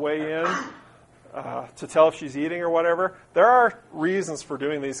they have to weigh in to tell if she's eating or whatever. There are reasons for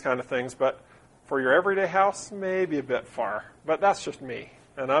doing these kind of things, but for your everyday house, maybe a bit far. But that's just me,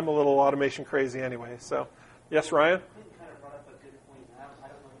 and I'm a little automation crazy anyway. So, yes, Ryan? I think you kind of brought up a good point. I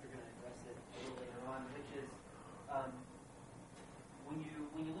don't know if you're going to address it a little later on, which is when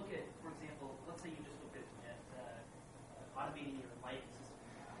you look at, for example, let's say you just look at automating your lighting system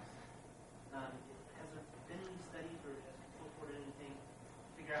in your house. Has there been any studies or has Control4 done anything to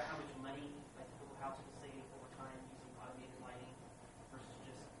figure out how much money a typical house will save over time using automated lighting versus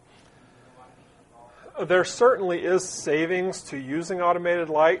just using a lot of people involved? There certainly is savings to using automated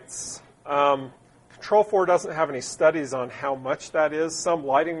lights. Control4 doesn't have any studies on how much that is. Some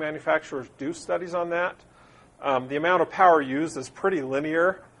lighting manufacturers do studies on that. The amount of power used is pretty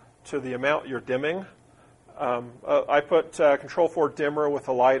linear to the amount you're dimming. I put Control4 dimmer with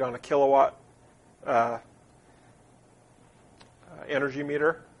a light on a kilowatt energy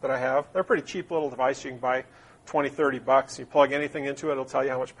meter that I have. They're a pretty cheap little device. You can buy $20-$30. You plug anything into it, it'll tell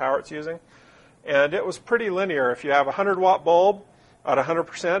you how much power it's using. And it was pretty linear. If you have a 100-watt bulb, at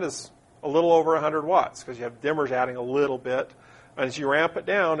 100% is a little over 100 watts because you have dimmers adding a little bit. And as you ramp it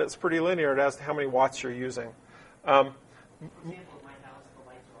down, it's pretty linear as to how many watts you're using. For example, in my house, the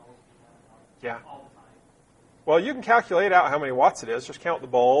lights are always being on all the time. Well, you can calculate out how many watts it is. Just count the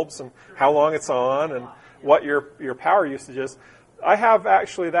bulbs and how long it's on and what your power usage is. I have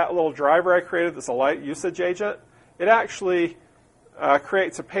actually that little driver I created that's a light usage agent. It actually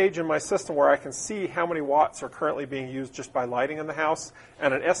creates a page in my system where I can see how many watts are currently being used just by lighting in the house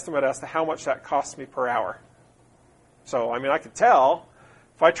and an estimate as to how much that costs me per hour. So, I mean, I could tell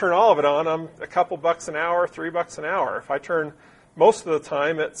if I turn all of it on, I'm a couple bucks an hour, $3 an hour. If I turn most of the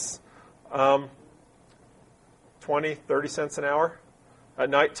time, it's 20, 30 cents an hour. At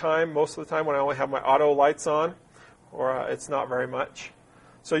nighttime, most of the time when I only have my auto lights on, or it's not very much.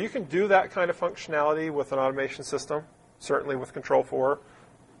 So you can do that kind of functionality with an automation system, certainly with Control 4,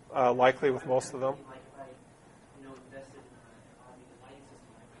 likely with most of them. Like if I, invested in an automated lighting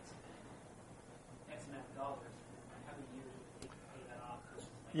system, I might spend X amount of dollars. How many years would it take to pay that off?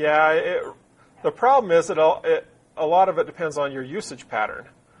 Yeah, the problem is that a lot of it depends on your usage pattern.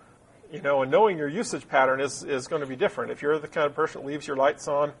 And knowing your usage pattern is going to be different. If you're the kind of person that leaves your lights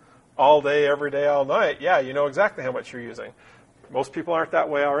on all day, every day, all night, yeah, you know exactly how much you're using. Most people aren't that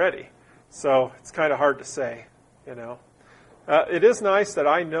way already. So it's kind of hard to say, It is nice that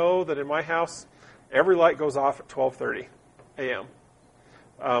I know that in my house, every light goes off at 12:30 a.m.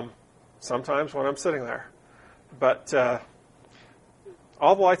 Sometimes when I'm sitting there. But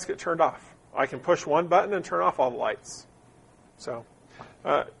all the lights get turned off. I can push one button and turn off all the lights. So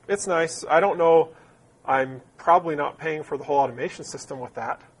it's nice. I don't know. I'm probably not paying for the whole automation system with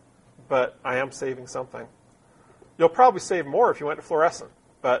that, but I am saving something. You'll probably save more if you went to fluorescent,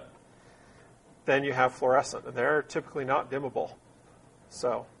 but then you have fluorescent, and they're typically not dimmable.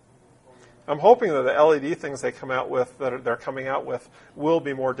 So I'm hoping that the LED things they come out with, that they're coming out with, will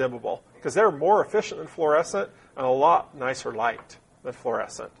be more dimmable, because they're more efficient than fluorescent and a lot nicer light than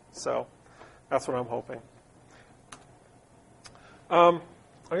fluorescent. So that's what I'm hoping. I'm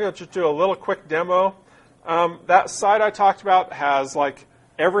going to just do a little quick demo. That site I talked about has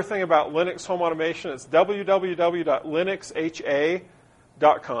everything about Linux home automation. It's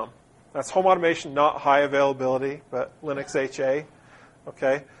www.linuxha.com. That's home automation, not high availability, but Linux HA.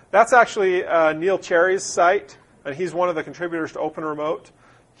 Okay, that's actually Neil Cherry's site, and he's one of the contributors to Open Remote.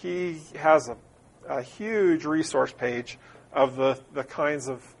 He has a huge resource page of the kinds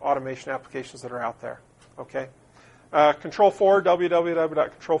of automation applications that are out there. Okay, Control 4,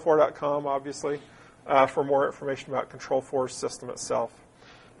 www.control4.com, obviously, for more information about Control 4's system itself.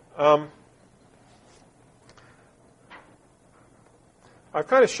 I've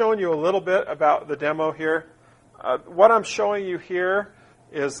kind of shown you a little bit about the demo here. What I'm showing you here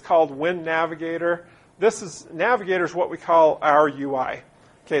is called Win Navigator. Navigator is what we call our UI.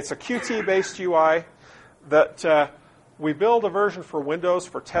 Okay, it's a Qt-based UI that we build a version for Windows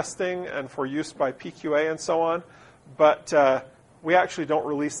for testing and for use by PQA and so on, but we actually don't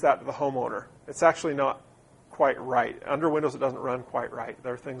release that to the homeowner. It's actually not quite right. Under Windows, it doesn't run quite right.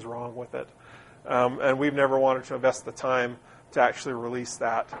 There are things wrong with it. And we've never wanted to invest the time to actually release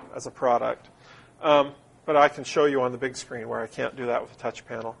that as a product. But I can show you on the big screen where I can't do that with a touch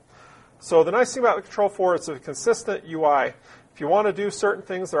panel. So the nice thing about the Control 4, it's a consistent UI. If you want to do certain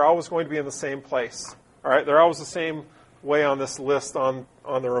things, they're always going to be in the same place. All right, they're always the same way on this list on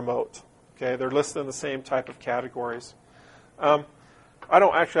the remote. Okay, they're listed in the same type of categories. I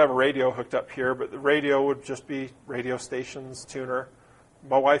don't actually have a radio hooked up here, but the radio would just be radio stations, tuner.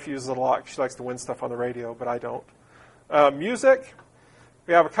 My wife uses it a lot. She likes to win stuff on the radio, but I don't. Music,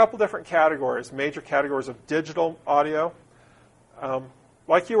 we have a couple different categories, major categories of digital audio.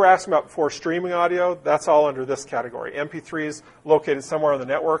 Like you were asking about before, streaming audio, that's all under this category. MP3s located somewhere on the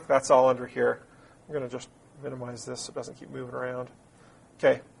network, that's all under here. I'm going to just minimize this so it doesn't keep moving around.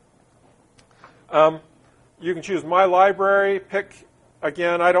 Okay. You can choose My Library, pick,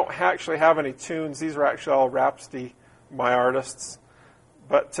 again, I don't actually have any tunes. These are actually all Rhapsody, My Artists.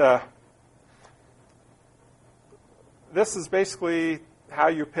 But this is basically how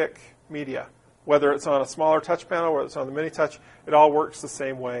you pick media. Whether it's on a smaller touch panel, whether it's on the mini touch, it all works the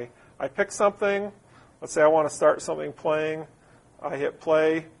same way. I pick something. Let's say I want to start something playing. I hit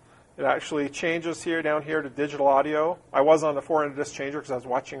play. It actually changes down here to digital audio. I was on the 400 disc changer because I was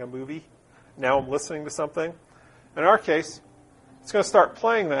watching a movie. Now I'm listening to something. In our case, it's going to start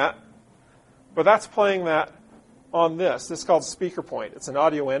playing that, but that's playing that on this. This is called Speaker Point. It's an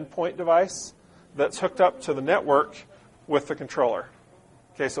audio endpoint device that's hooked up to the network with the controller.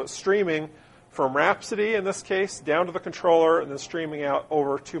 Okay, so it's streaming from Rhapsody, in this case, down to the controller, and then streaming out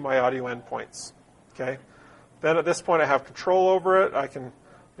over to my audio endpoints. Okay. Then at this point, I have control over it. I can,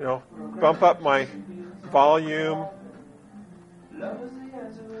 bump up my volume.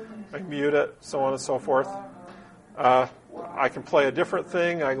 I can mute it, so on and so forth. I can play a different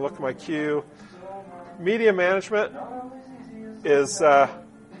thing. I can look at my queue. Media management is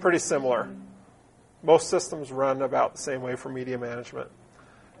pretty similar. Most systems run about the same way for media management.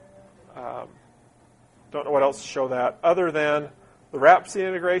 Don't know what else to show that, other than the Rhapsody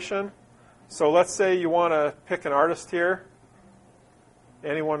integration. So let's say you want to pick an artist here.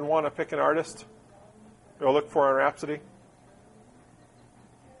 Anyone want to pick an artist? Go look for on Rhapsody.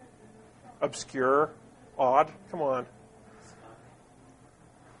 Obscure, odd. Come on.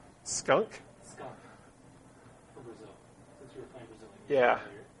 Skunk? Skunk. From Brazil. Since you were playing Brazilian. Yeah.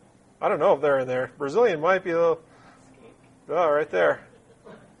 I don't know if they're in there. Brazilian might be a little... Oh, right there.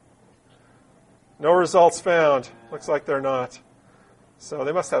 No results found. Looks like they're not. So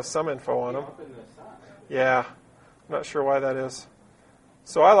they must have some info on them. Yeah. I'm not sure why that is.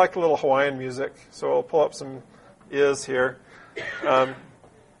 So I like a little Hawaiian music. So we'll pull up some is here.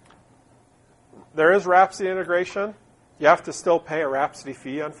 There is Rhapsody integration. You have to still pay a Rhapsody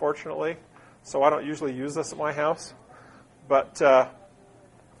fee, unfortunately. So I don't usually use this at my house. But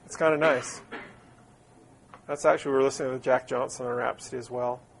it's kind of nice. That's actually, we're listening to Jack Johnson on Rhapsody as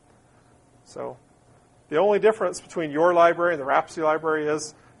well. So the only difference between your library and the Rhapsody library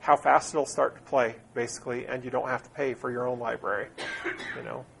is how fast it'll start to play, basically, and you don't have to pay for your own library. You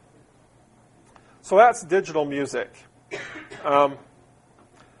know. So that's digital music. If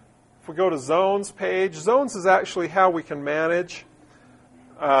we go to Zones page, Zones is actually how we can manage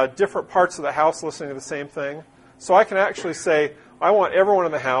different parts of the house listening to the same thing. So I can actually say, I want everyone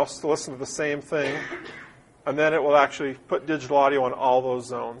in the house to listen to the same thing, and then it will actually put digital audio on all those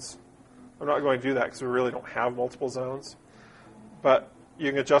zones. I'm not going to do that because we really don't have multiple zones. But you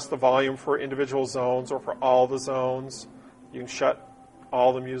can adjust the volume for individual zones or for all the zones. You can shut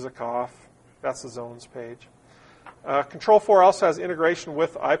all the music off. That's the Zones page. Control4 also has integration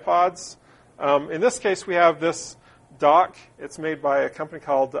with iPods. In this case, we have this dock. It's made by a company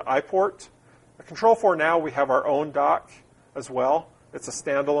called iPort. At Control4 now, we have our own dock as well. It's a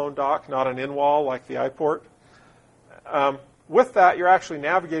standalone dock, not an in-wall like the iPort. With that, you're actually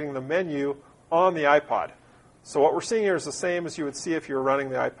navigating the menu on the iPod. So what we're seeing here is the same as you would see if you were running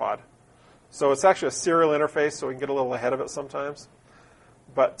the iPod. So it's actually a serial interface, so we can get a little ahead of it sometimes.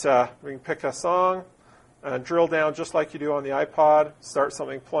 But we can pick a song and drill down just like you do on the iPod, start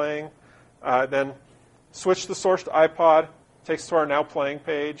something playing, then switch the source to iPod, takes to our Now Playing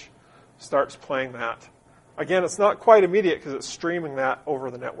page, starts playing that. Again, it's not quite immediate because it's streaming that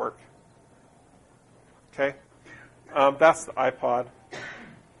over the network. Okay? That's the iPod.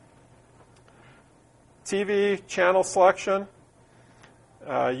 TV channel selection. You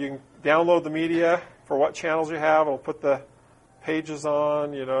can download the media for what channels you have. It'll put the pages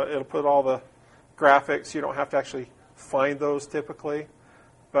on. You know, it'll put all the graphics. You don't have to actually find those typically.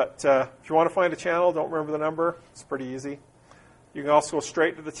 But if you want to find a channel, don't remember the number. It's pretty easy. You can also go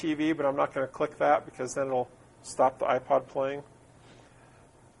straight to the TV, but I'm not going to click that because then it'll stop the iPod playing.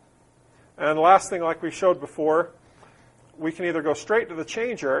 And the last thing, like we showed before, we can either go straight to the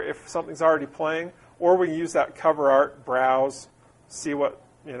changer if something's already playing, or we can use that cover art, browse, see what,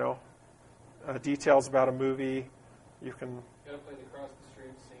 details about a movie. You can... You got to play the cross the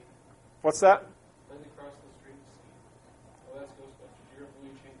stream scene. What's that? Play the cross the stream scene. Oh, that's Ghostbusters. You're a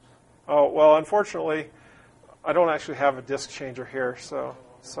blue change. Oh, well, unfortunately, I don't actually have a disc changer here, so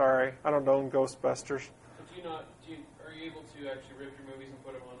sorry. I don't own Ghostbusters. But are you able to actually rip your movies and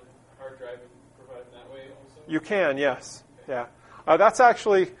put them on a hard drive and provide them that way also? You can, yes. Okay. Yeah. That's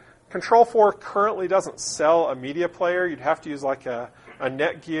actually... Control4 currently doesn't sell a media player. You'd have to use like a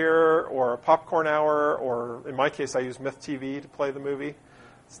Netgear or a Popcorn Hour, or in my case, I use MythTV to play the movie.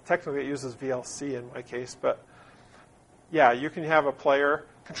 Technically, it uses VLC in my case, but yeah, you can have a player.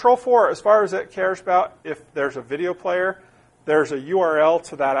 Control4, as far as it cares about, if there's a video player, there's a URL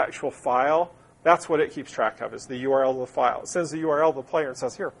to that actual file. That's what it keeps track of, is the URL of the file. It sends the URL to the player and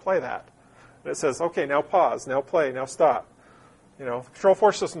says, here, play that. And it says, okay, now pause, now play, now stop.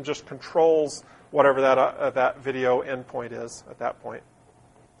 Control4 system just controls whatever that video endpoint is at that point.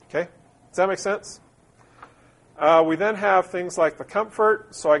 Okay? Does that make sense? We then have things like the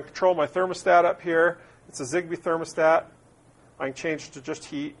comfort. So I can control my thermostat up here. It's a Zigbee thermostat. I can change it to just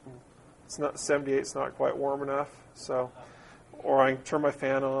heat. It's not 78. It's not quite warm enough. So, or I can turn my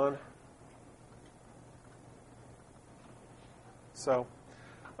fan on. So,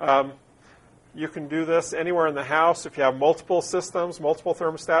 you can do this anywhere in the house. If you have multiple systems, multiple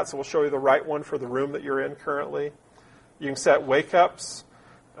thermostats, it will show you the right one for the room that you're in currently. You can set wake-ups.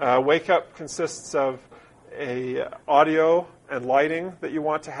 Wake-up consists of a audio and lighting that you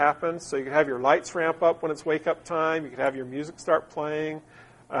want to happen. So you can have your lights ramp up when it's wake-up time. You can have your music start playing.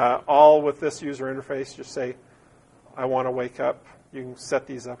 All with this user interface. Just say, I want to wake up. You can set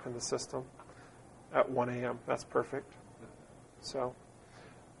these up in the system at 1 a.m. That's perfect. So...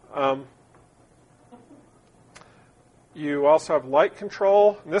 you also have light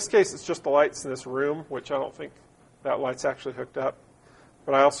control. In this case, it's just the lights in this room, which I don't think That light's actually hooked up.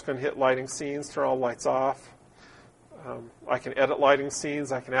 But I also can hit lighting scenes, turn all lights off. I can edit lighting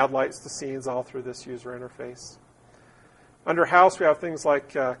scenes. I can add lights to scenes all through this user interface. Under house, we have things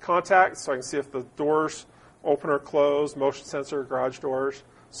like contacts, so I can see if the doors open or close, motion sensor, garage doors,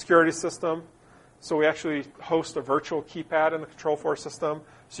 security system. So we actually host a virtual keypad in the Control4 system,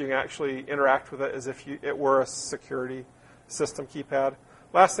 so you can actually interact with it as if it were a security system keypad.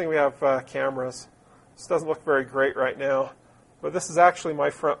 Last thing, we have cameras. This doesn't look very great right now, but this is actually my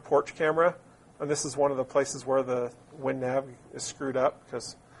front porch camera, and this is one of the places where the WinNav is screwed up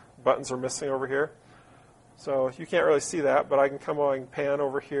because buttons are missing over here. So you can't really see that, but I can come on and pan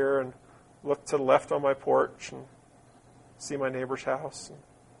over here and look to the left on my porch and see my neighbor's house.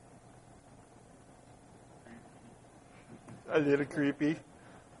 A little creepy.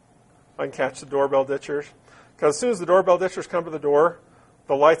 I can catch the doorbell ditchers. Because as soon as the doorbell ditchers come to the door,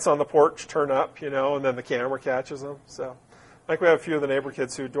 the lights on the porch turn up, and then the camera catches them. So I think we have a few of the neighbor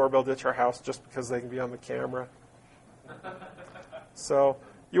kids who doorbell ditch our house just because they can be on the camera. So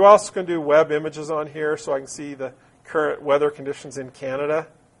you also can do web images on here, so I can see the current weather conditions in Canada.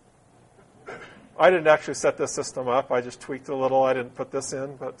 I didn't actually set this system up. I just tweaked it a little. I didn't put this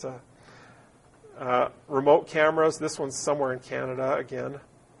in. But remote cameras, this one's somewhere in Canada again.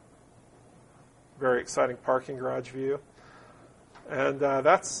 Very exciting parking garage view. And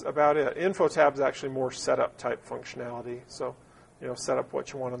that's about it. Info tab is actually more setup type functionality. So, set up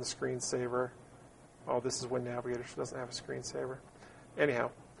what you want on the screensaver. Oh, this is WinNavigator, so it doesn't have a screensaver.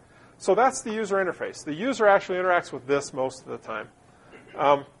 Anyhow, so that's the user interface. The user actually interacts with this most of the time.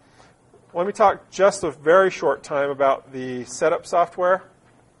 Let me talk just a very short time about the setup software.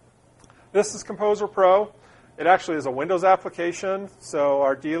 This is Composer Pro. It actually is a Windows application, so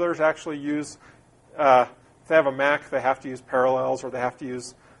our dealers actually use, if they have a Mac, they have to use Parallels or they have to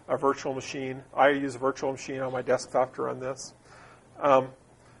use a virtual machine. I use a virtual machine on my desktop to run this.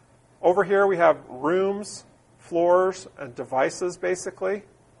 Over here we have rooms, floors, and devices, basically.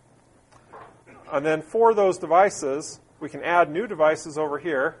 And then for those devices, we can add new devices over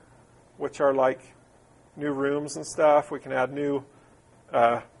here, which are like new rooms and stuff. We can add new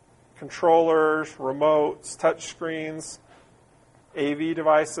controllers, remotes, touch screens, AV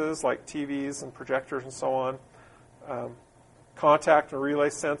devices like TVs and projectors and so on, contact and relay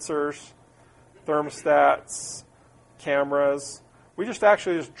sensors, thermostats, cameras. We just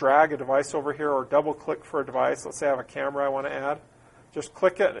drag a device over here or double-click for a device. Let's say I have a camera I want to add. Just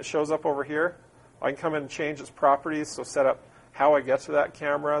click it and it shows up over here. I can come in and change its properties, so set up how I get to that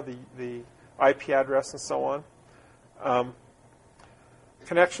camera, the IP address, and so on.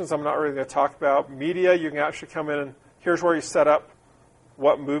 Connections I'm not really going to talk about. Media, you can actually come in and here's where you set up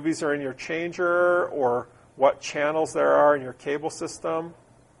what movies are in your changer or what channels there are in your cable system.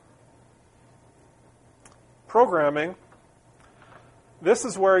 Programming. This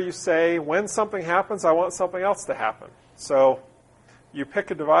is where you say, when something happens, I want something else to happen. So you pick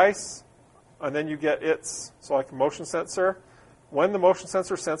a device, and then you get so like a motion sensor. When the motion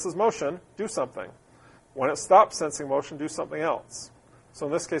sensor senses motion, do something. When it stops sensing motion, do something else. So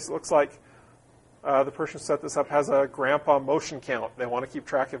in this case, it looks like the person who set this up has a grandpa motion count. They want to keep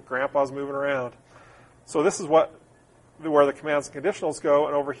track if grandpa's moving around. So this is where the commands and conditionals go,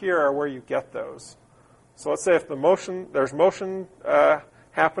 and over here are where you get those. So let's say if there's motion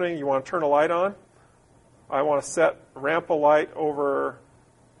happening, you want to turn a light on. I want to set ramp a light over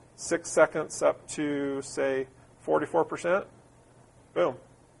 6 seconds up to, say, 44%. Boom.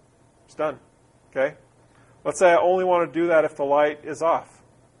 It's done. Okay? Let's say I only want to do that if the light is off.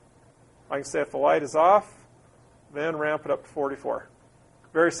 I can say if the light is off, then ramp it up to 44.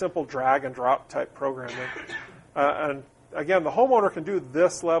 Very simple drag and drop type programming. And again, the homeowner can do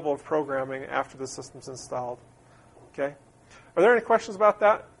this level of programming after the system's installed. Okay? Are there any questions about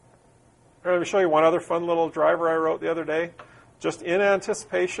that? Let me show you one other fun little driver I wrote the other day, just in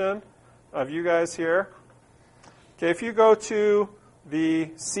anticipation of you guys here. Okay, if you go to the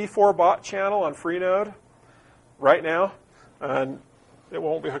C4 bot channel on Freenode right now, and it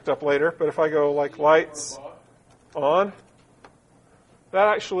won't be hooked up later, but if I go like lights on, that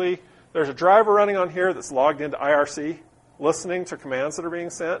actually, there's a driver running on here that's logged into IRC, listening to commands that are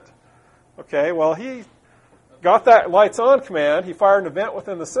being sent. Okay, well, he got that lights on command. He fired an event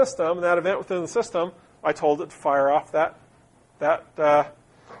within the system, and that event within the system, I told it to fire off that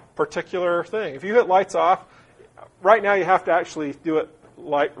particular thing. If you hit lights off, right now you have to actually do it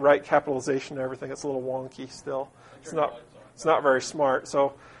right capitalization and everything. It's a little wonky still. It's not very smart.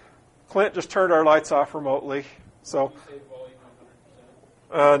 So Clint just turned our lights off remotely. So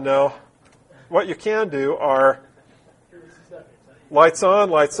no. What you can do are lights on,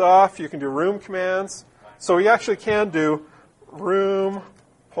 lights off. You can do room commands. So we actually can do room,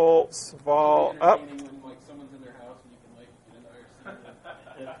 pulse, vol, up. Entertaining when, like, someone's in their house and you can, like, get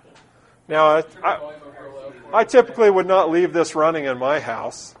an IRC. Now, Turn the volume up real loud for I them. typically would not leave this running in my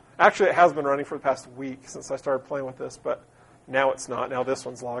house. Actually, it has been running for the past week since I started playing with this, but now it's not. Now this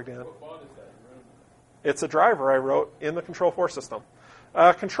one's logged in. What mod is that you're running? It's a driver I wrote in the Control4 system.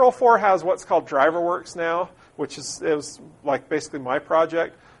 Control4 has what's called DriverWorks now, which is like basically my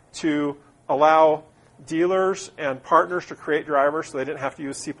project to allow dealers and partners to create drivers so they didn't have to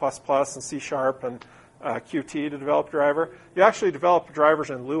use C++ and C# and Qt to develop a driver. You actually develop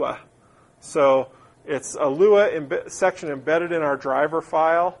drivers in Lua. So it's a Lua section embedded in our driver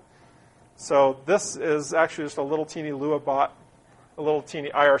file. So this is actually just a little teeny Lua bot, a little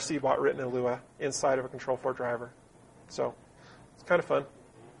teeny IRC bot written in Lua inside of a Control4 driver. So it's kind of fun.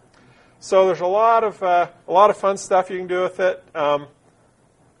 So there's a lot of fun stuff you can do with it.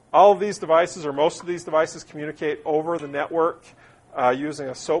 All of these devices, or most of these devices, communicate over the network using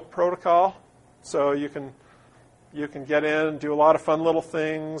a SOAP protocol. So you can get in and do a lot of fun little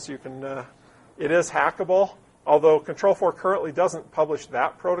things. You can. It is hackable, although Control4 currently doesn't publish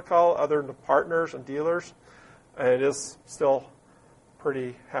that protocol other than to partners and dealers. It is still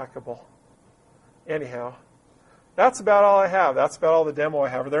pretty hackable. Anyhow, that's about all I have. That's about all the demo I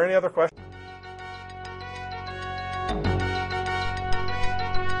have. Are there any other questions?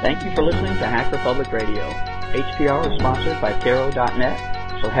 Thank you for listening to Hack Republic Radio. HPR is sponsored by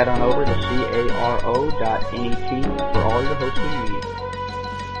Caro.net, so head on over to caro.net for all your hosting needs.